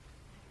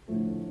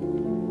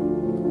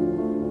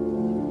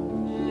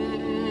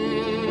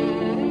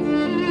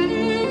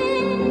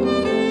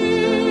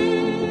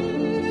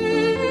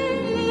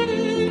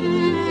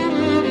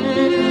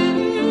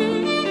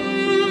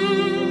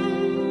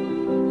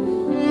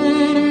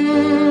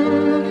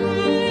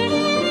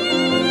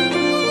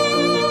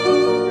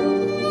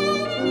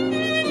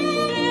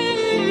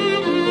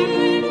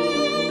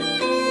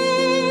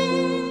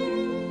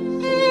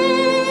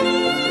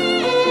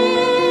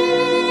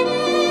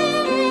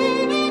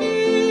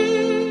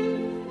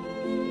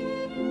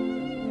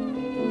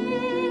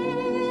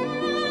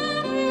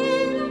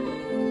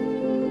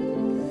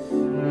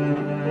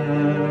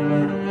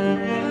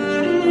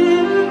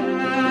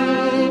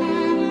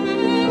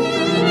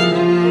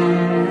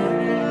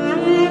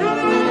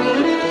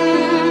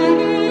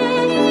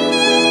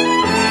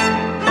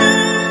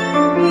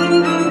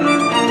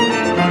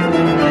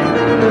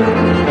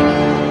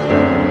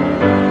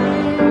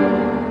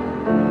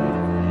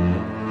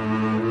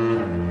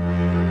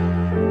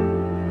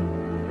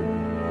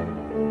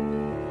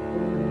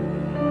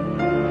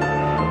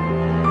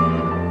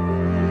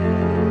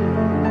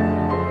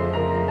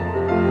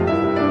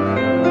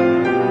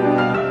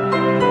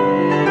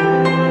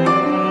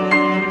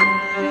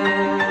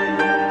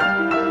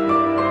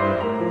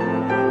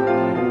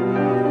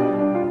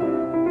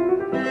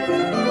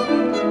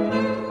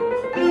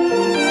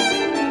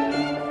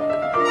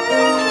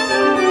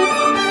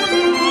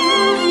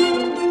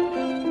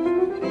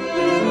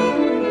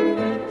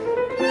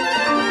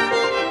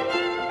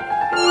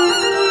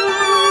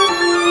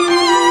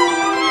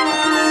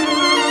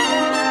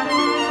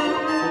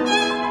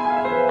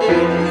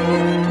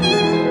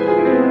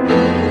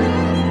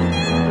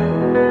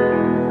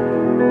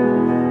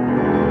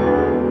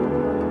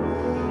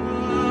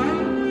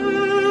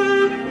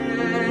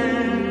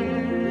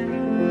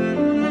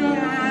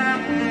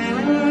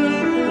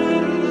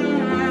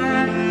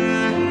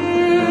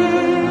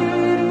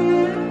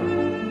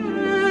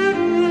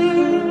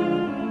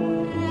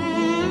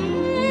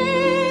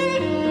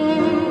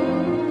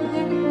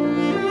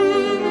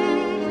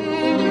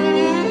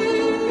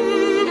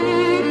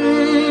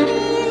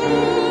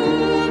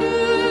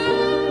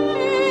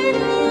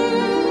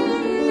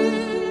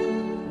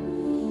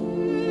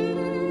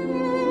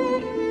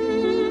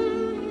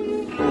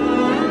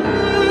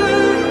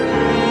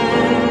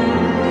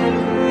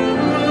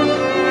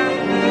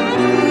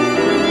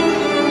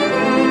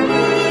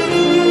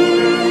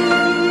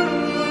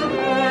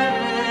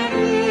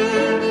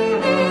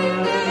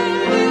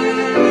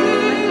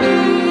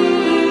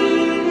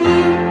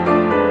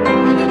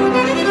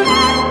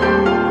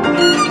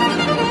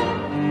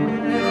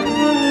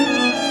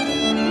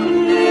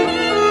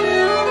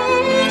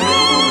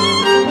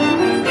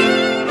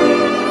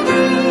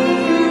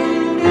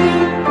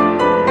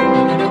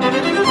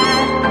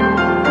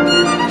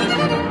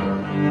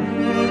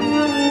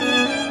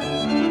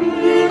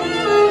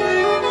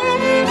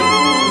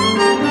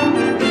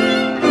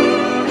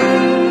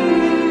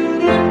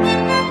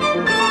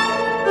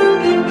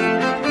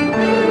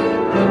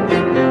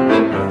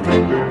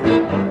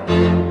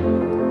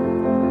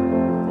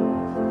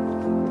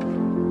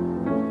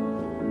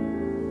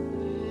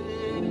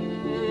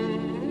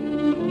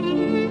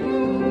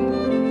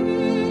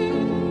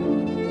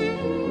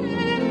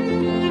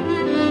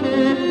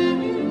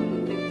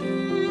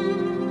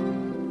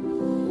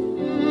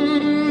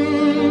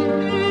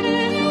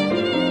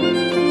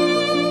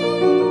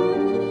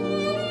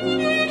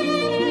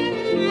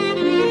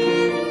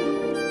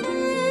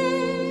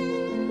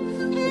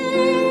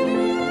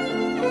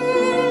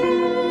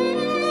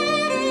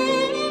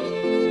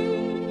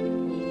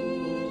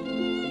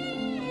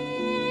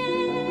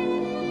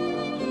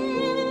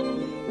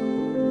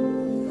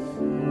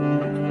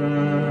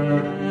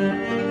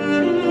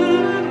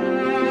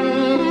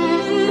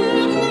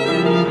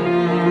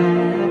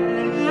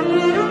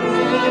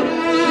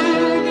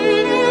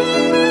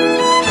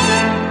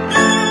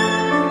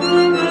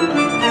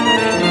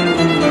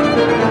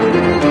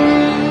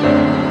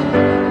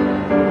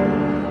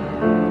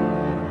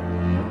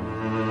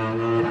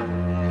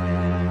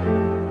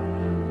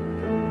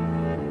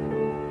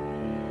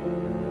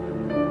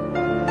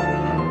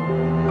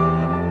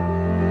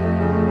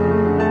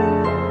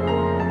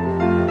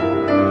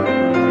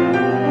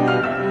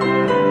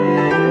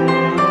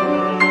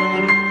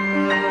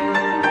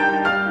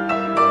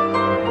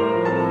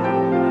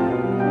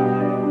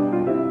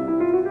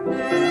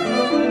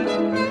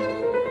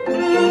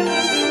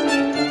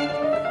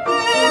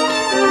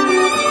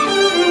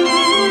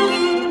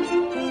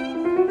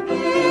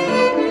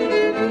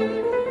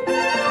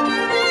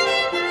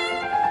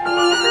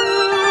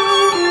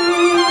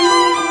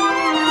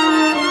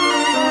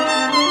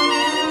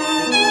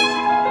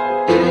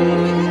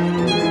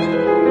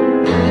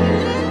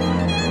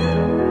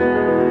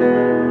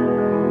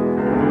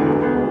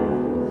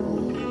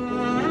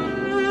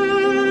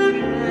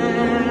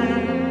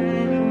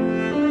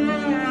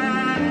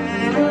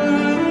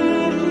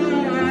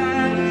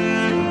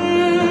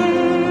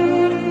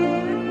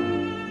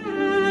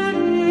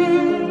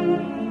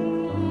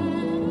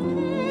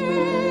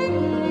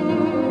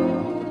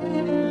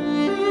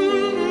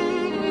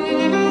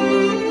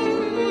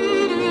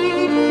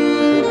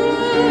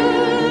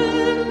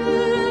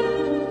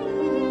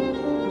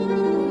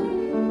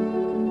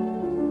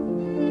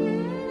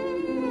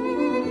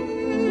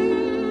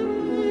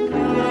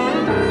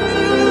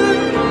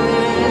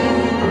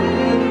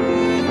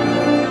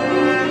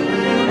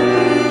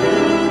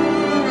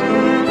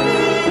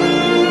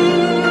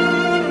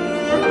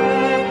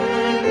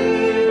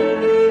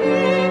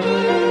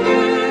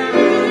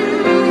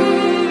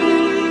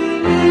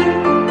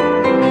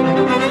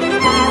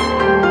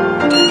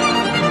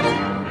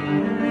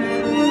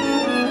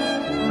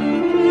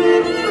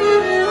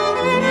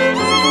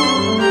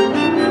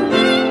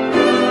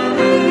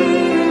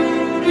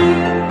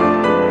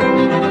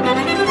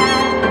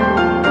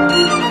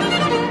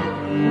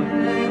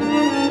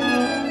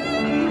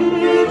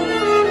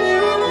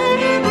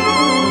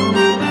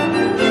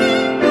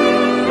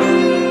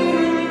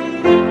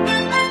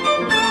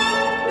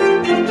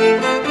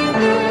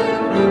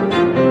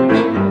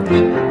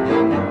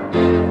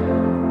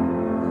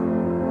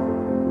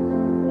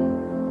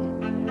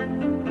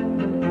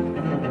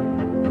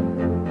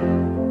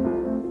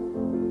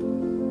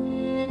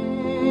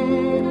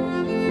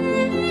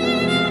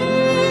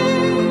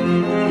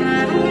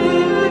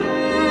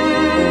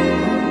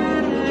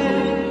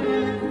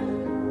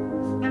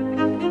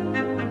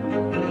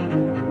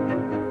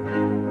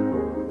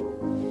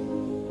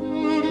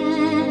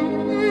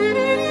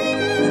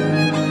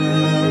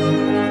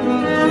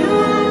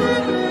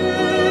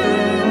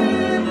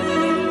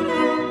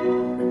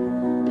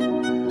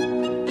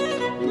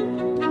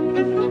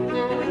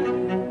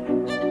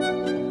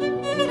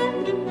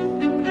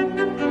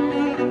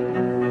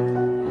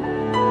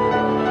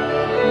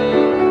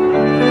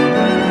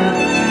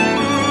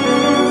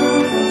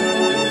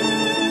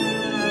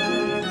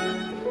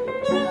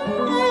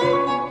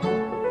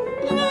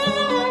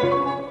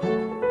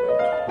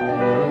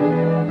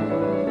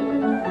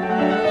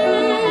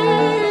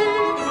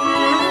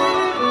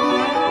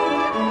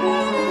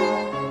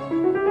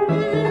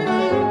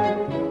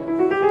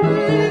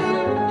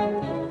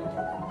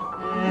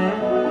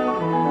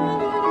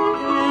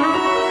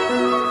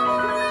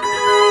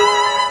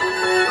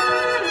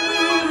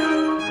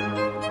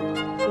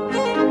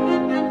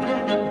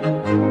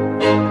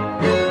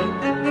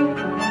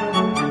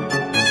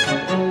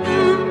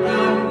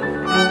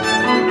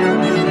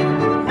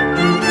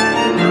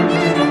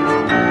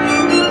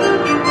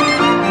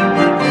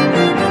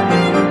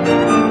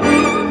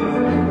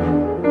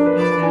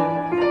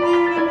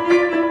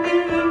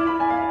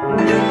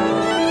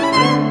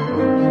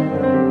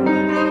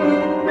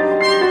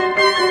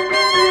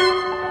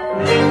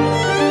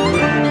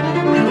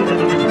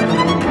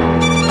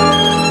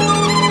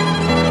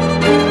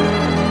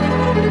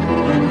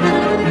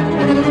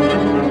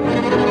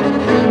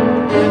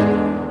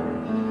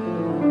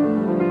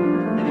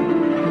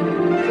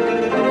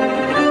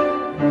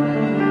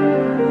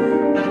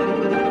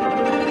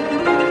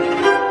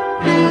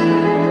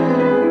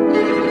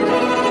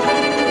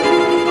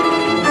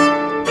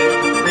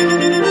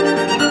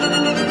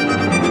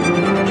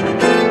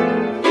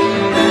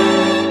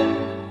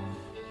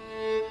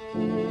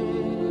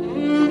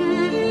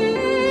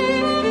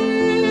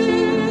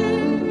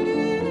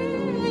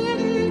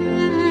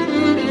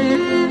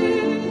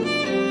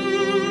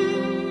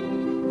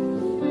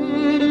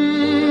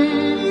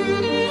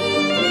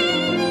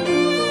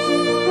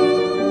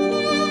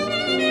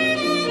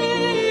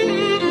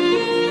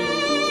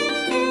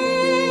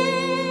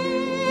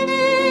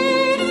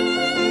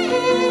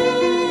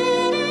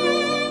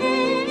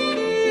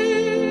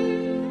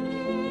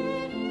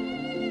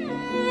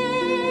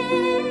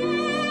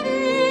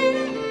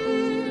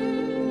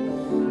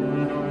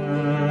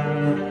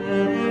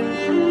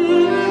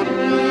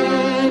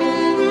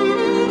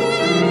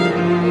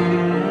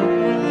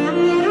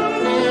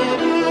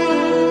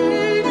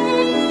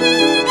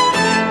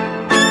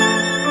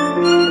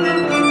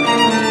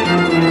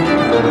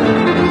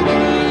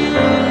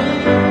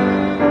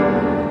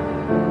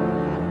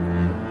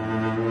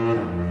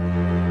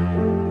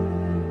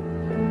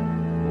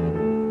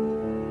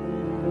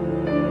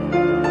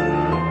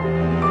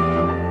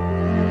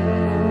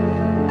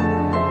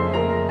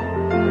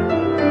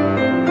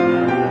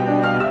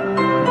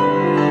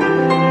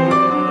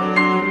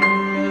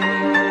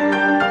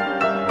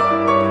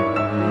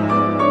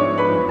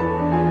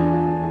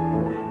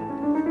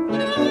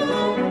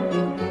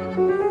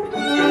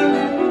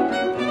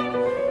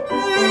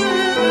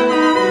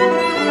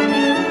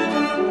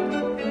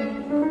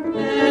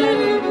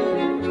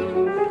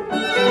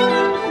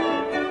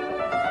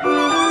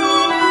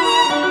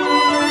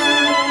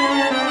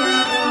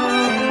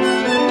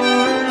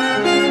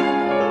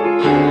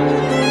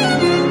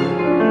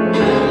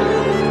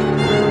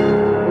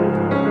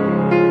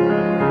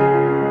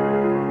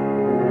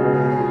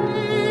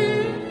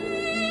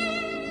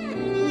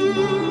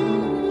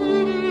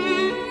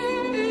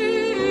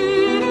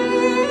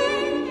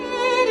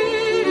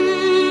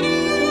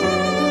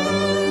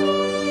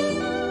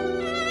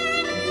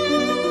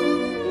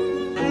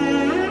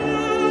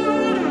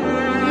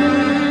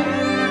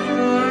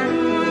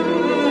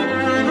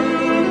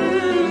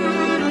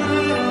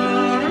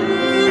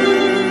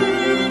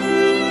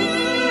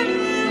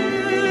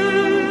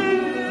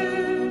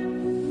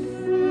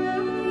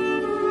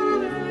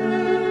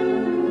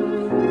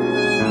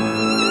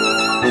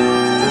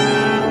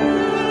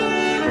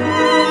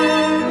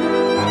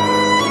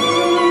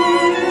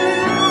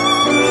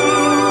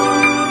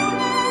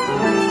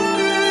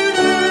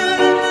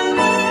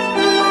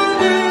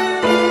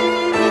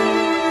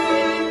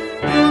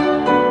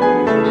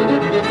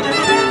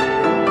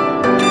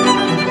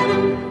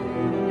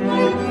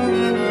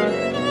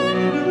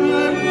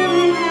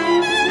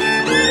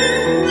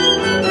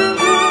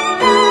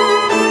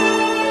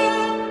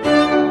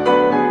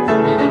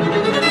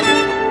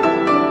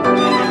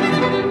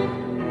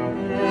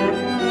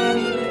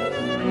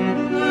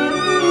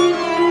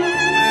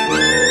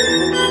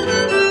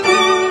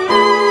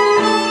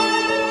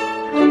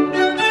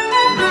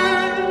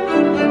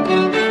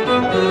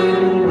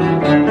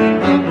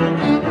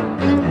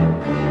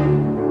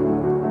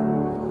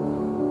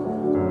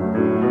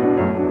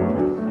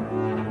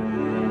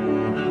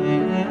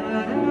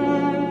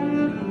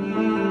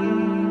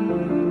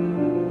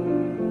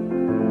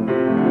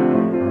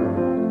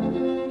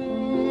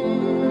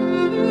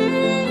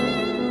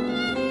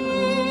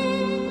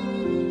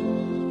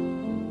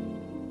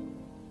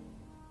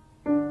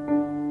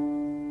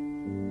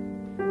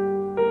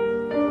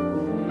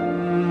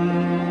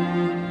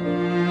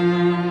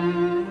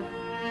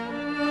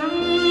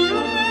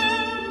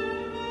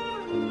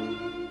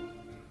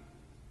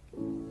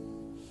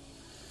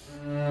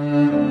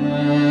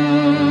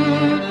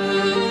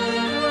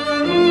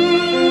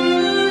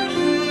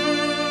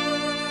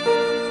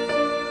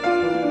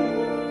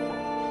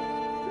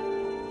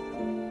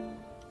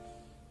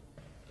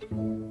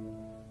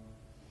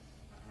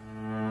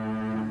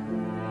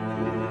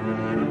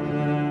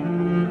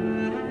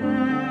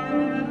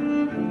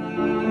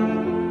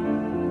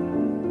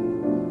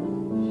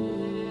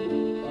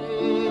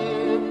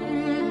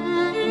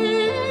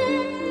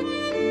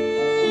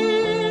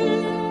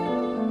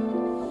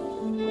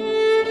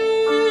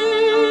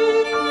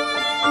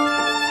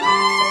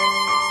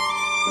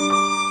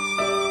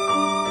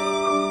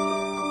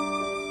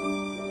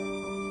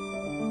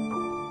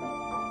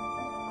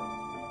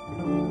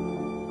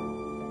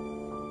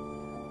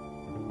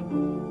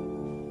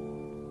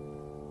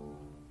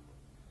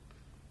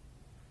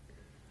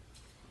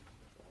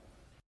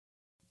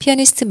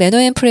 피아니스트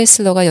매너 앤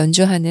프레슬러가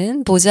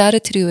연주하는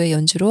모차르트 트리오의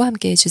연주로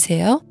함께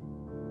해주세요.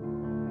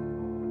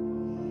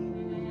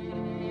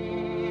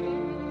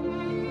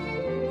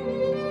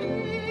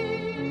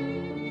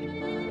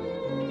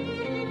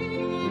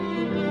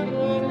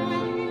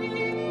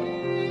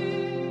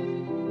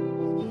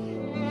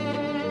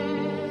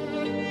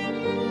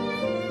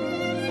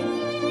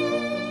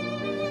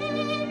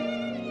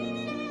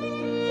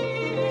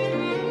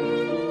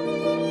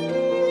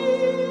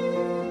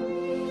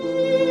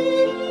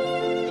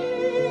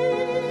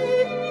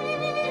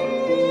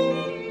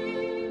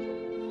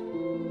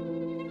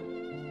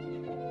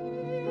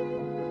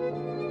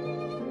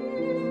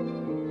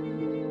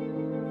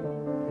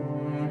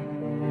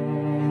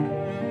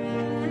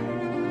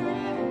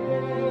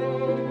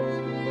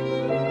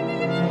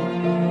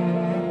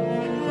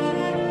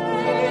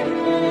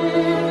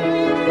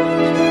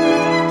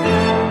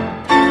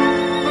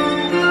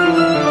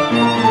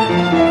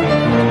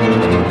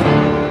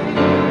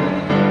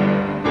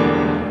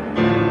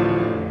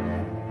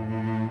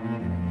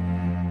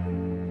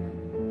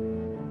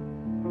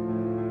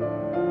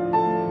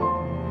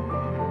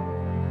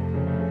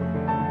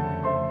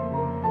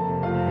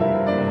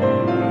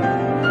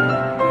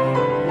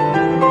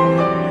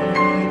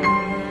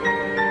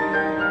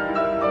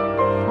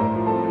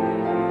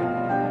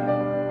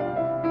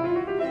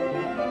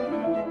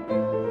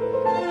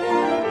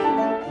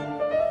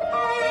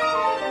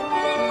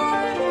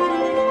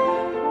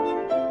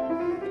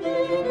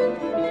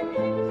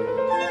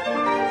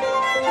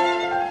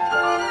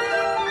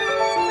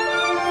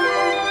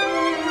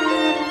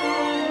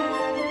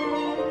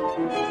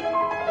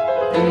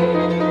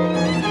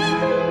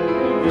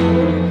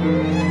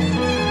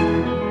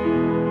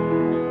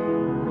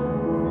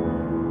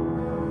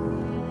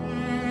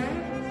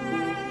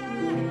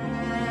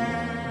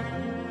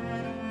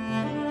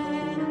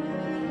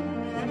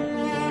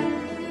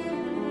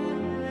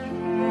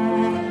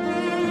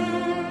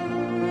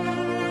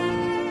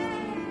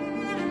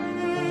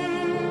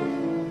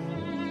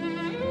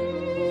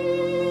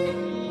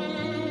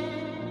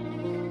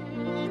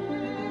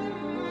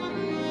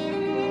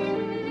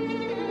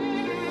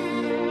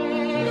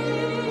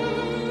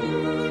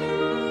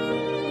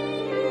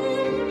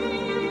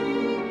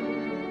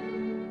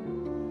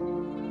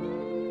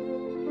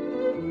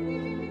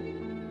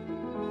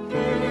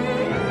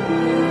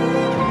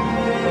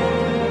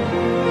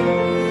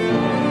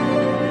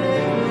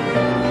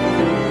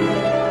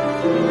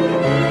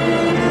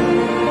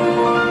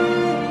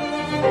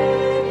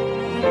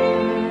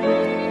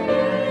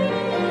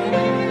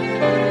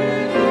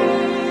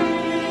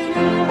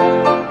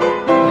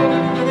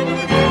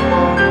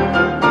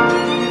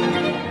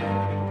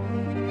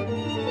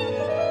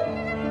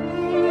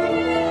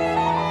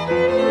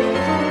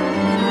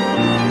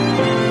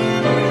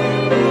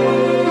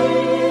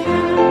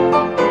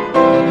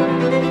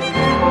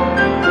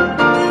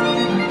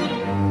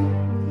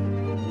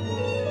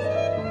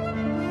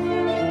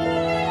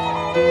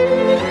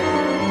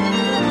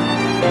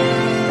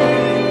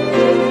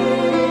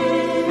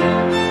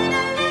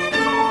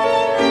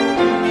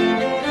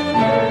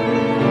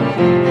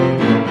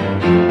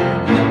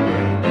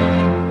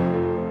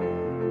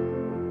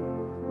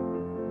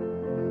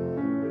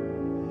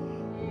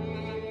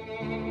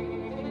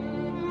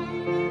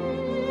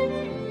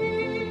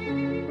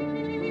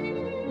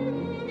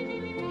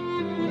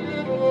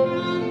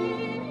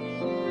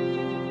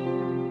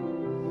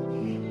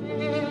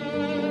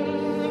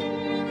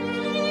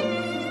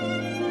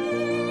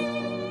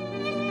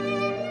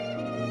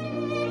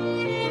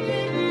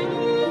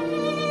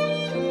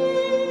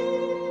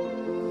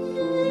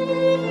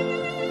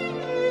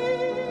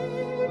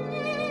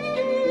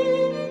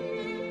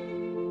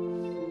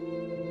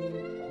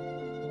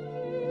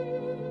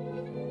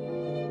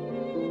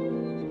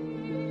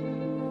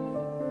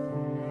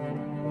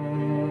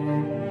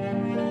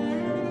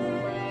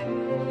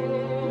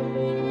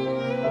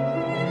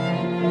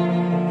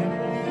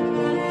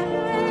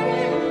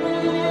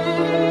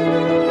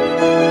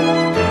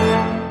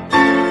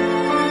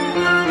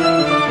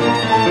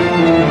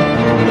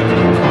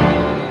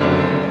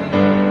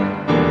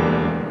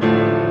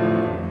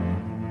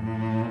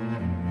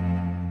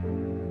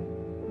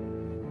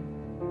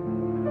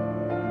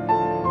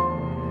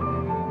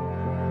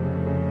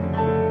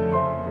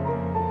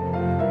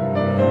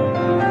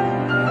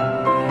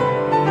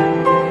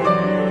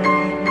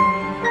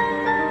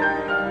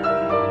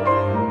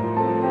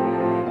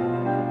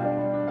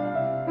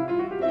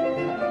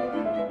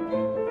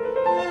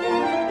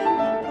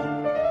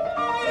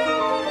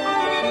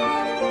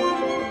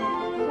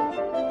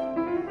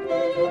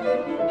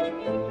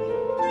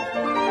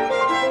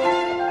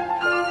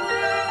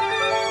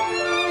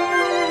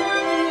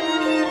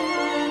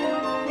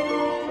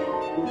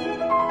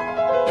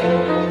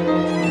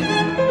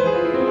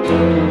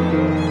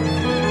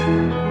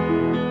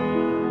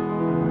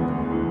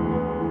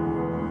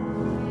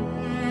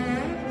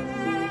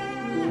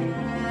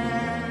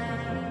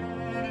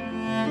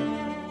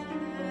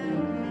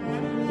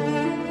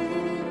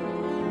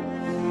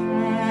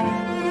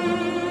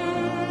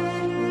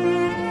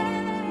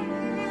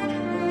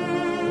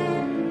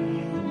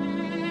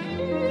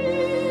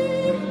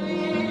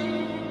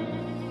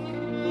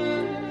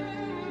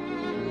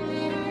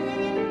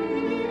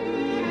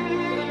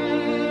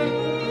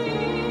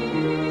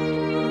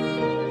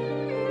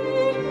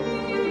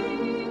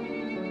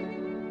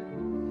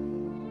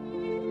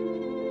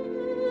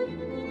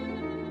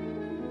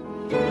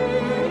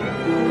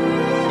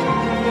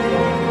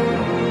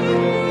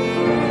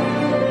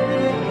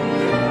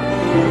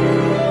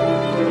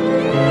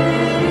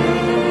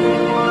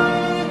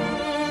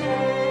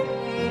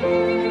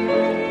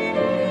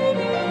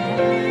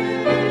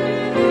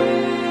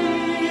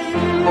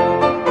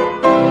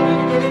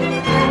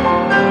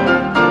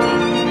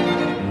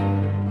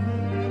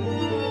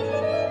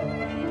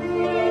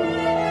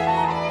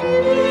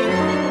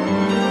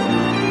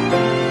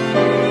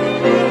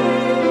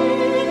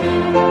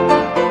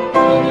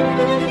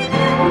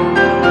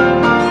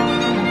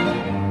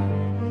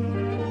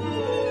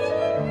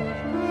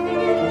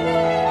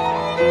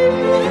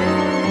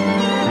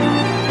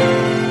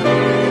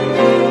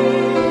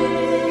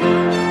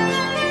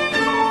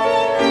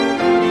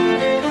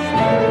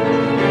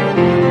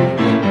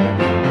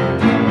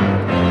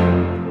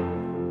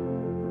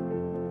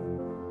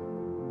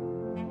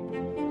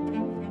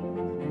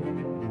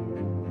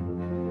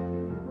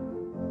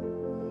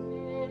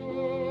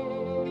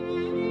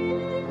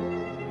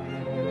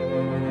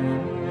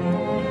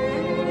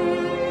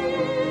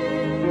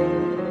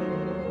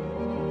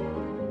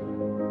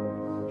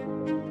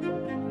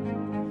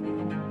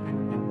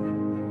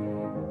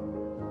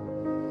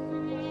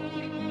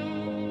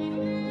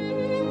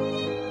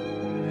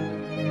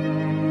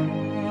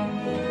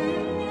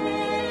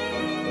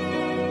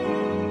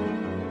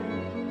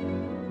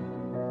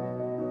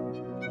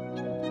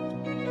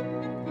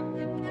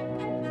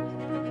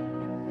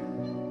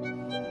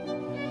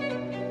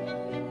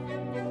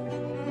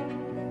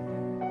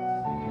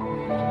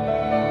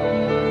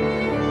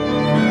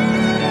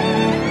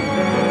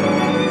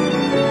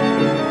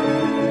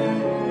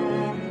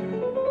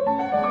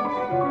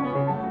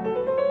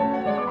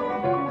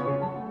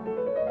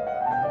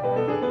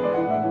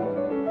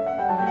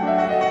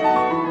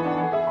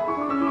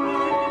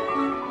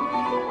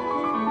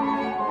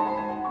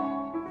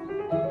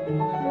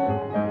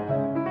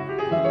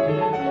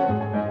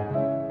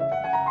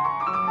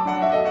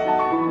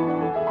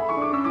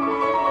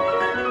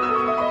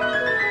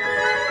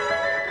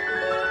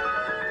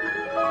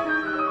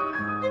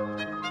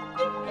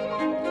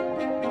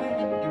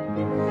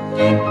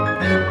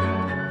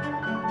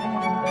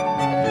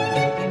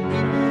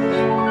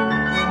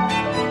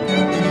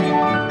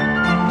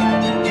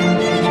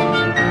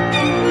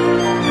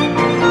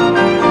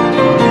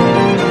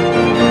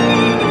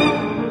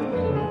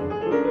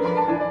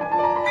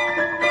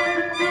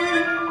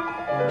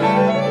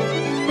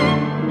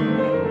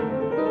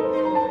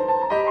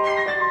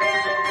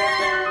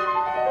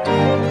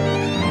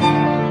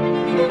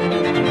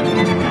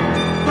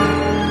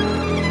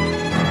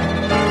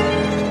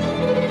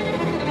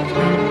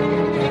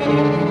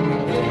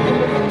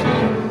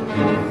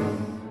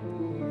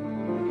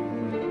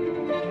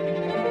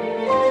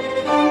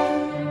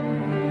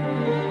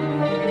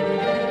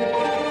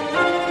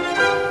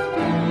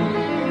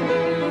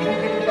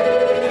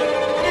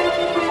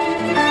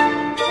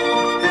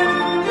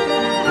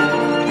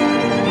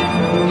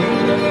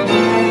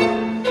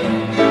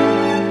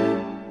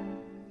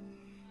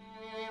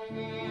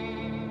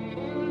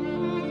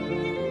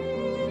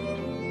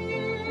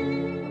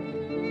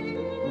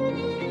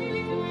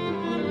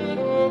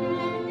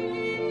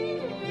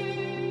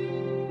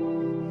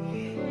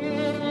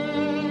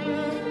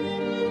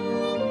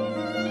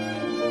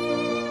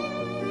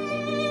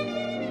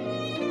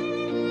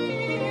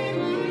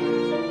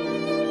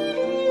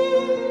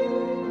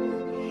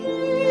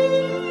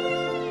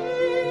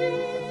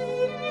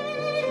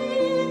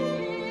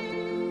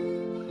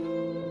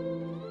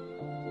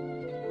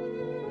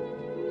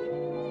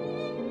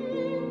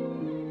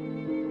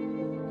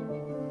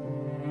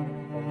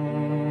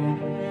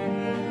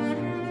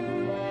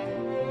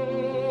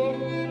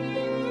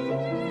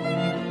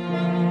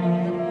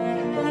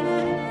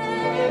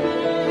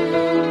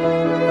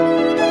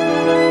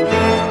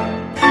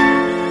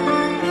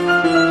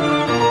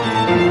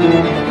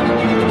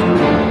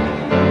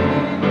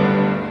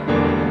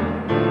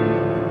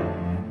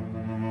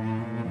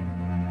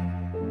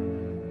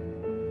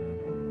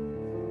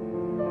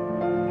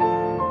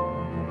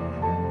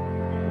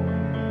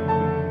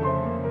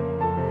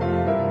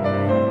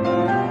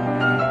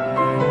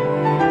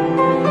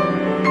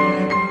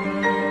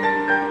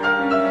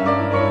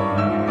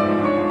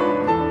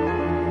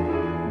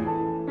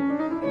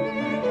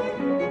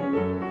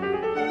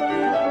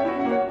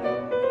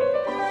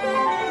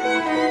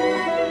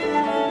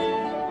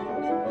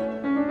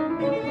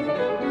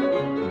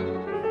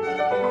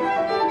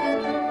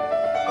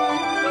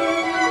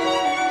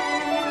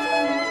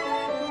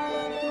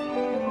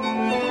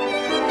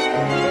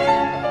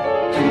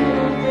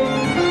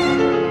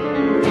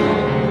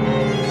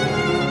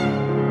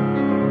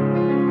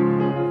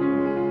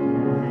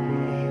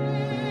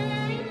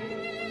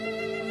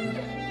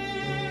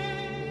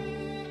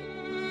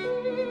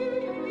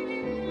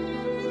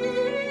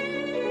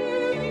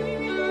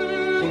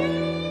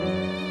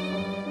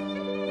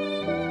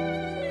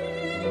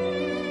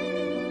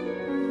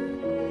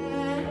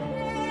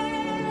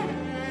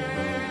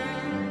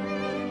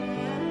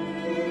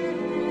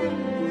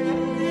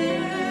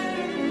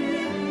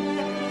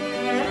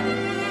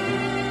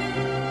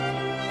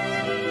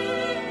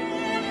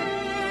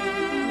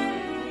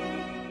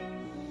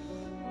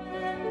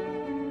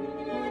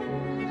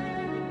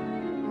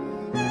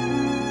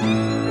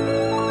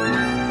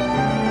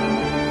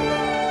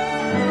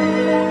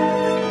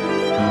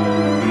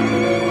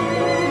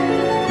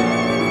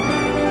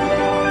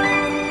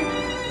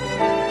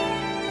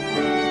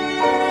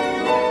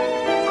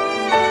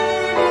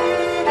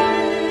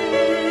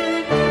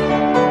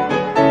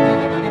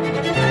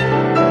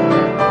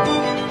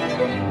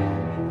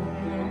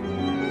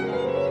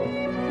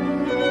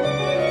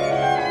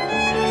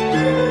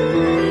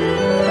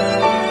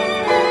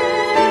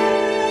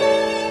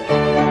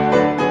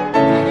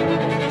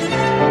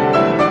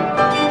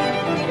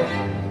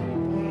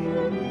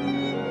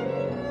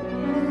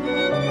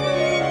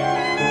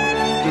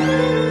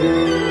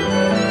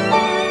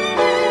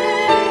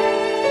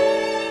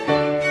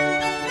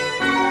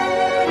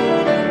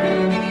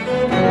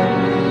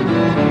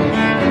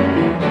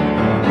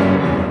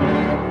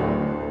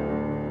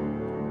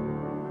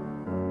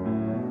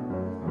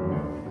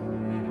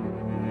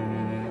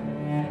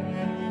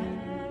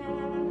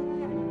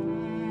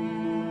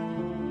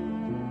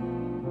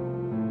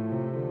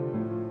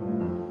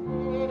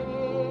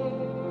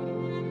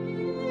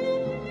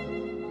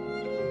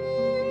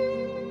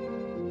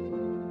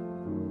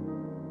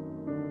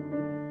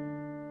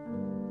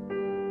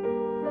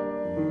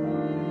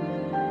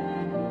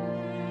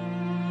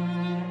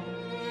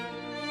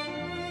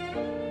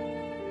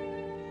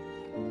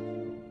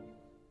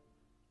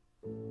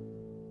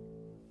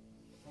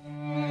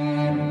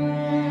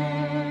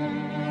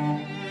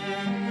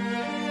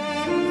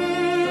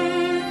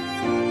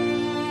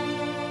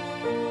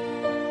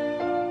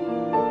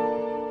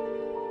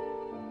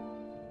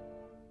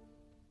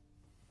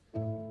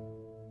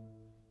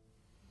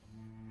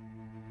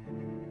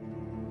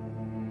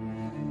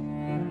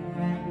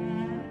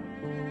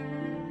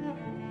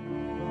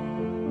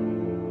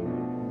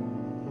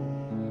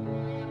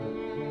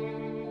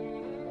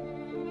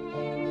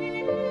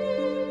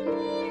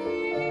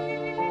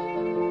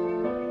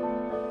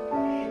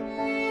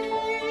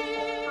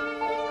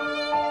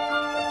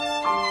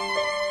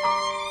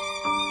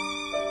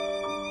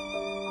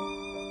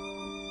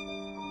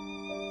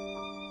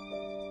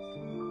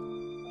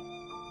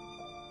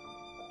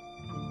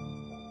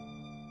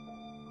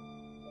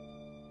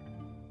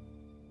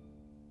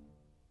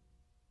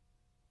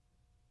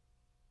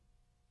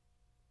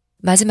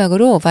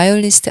 마지막으로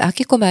바이올리니스트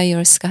아키코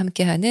마이어스가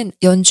함께하는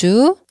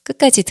연주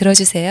끝까지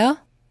들어주세요.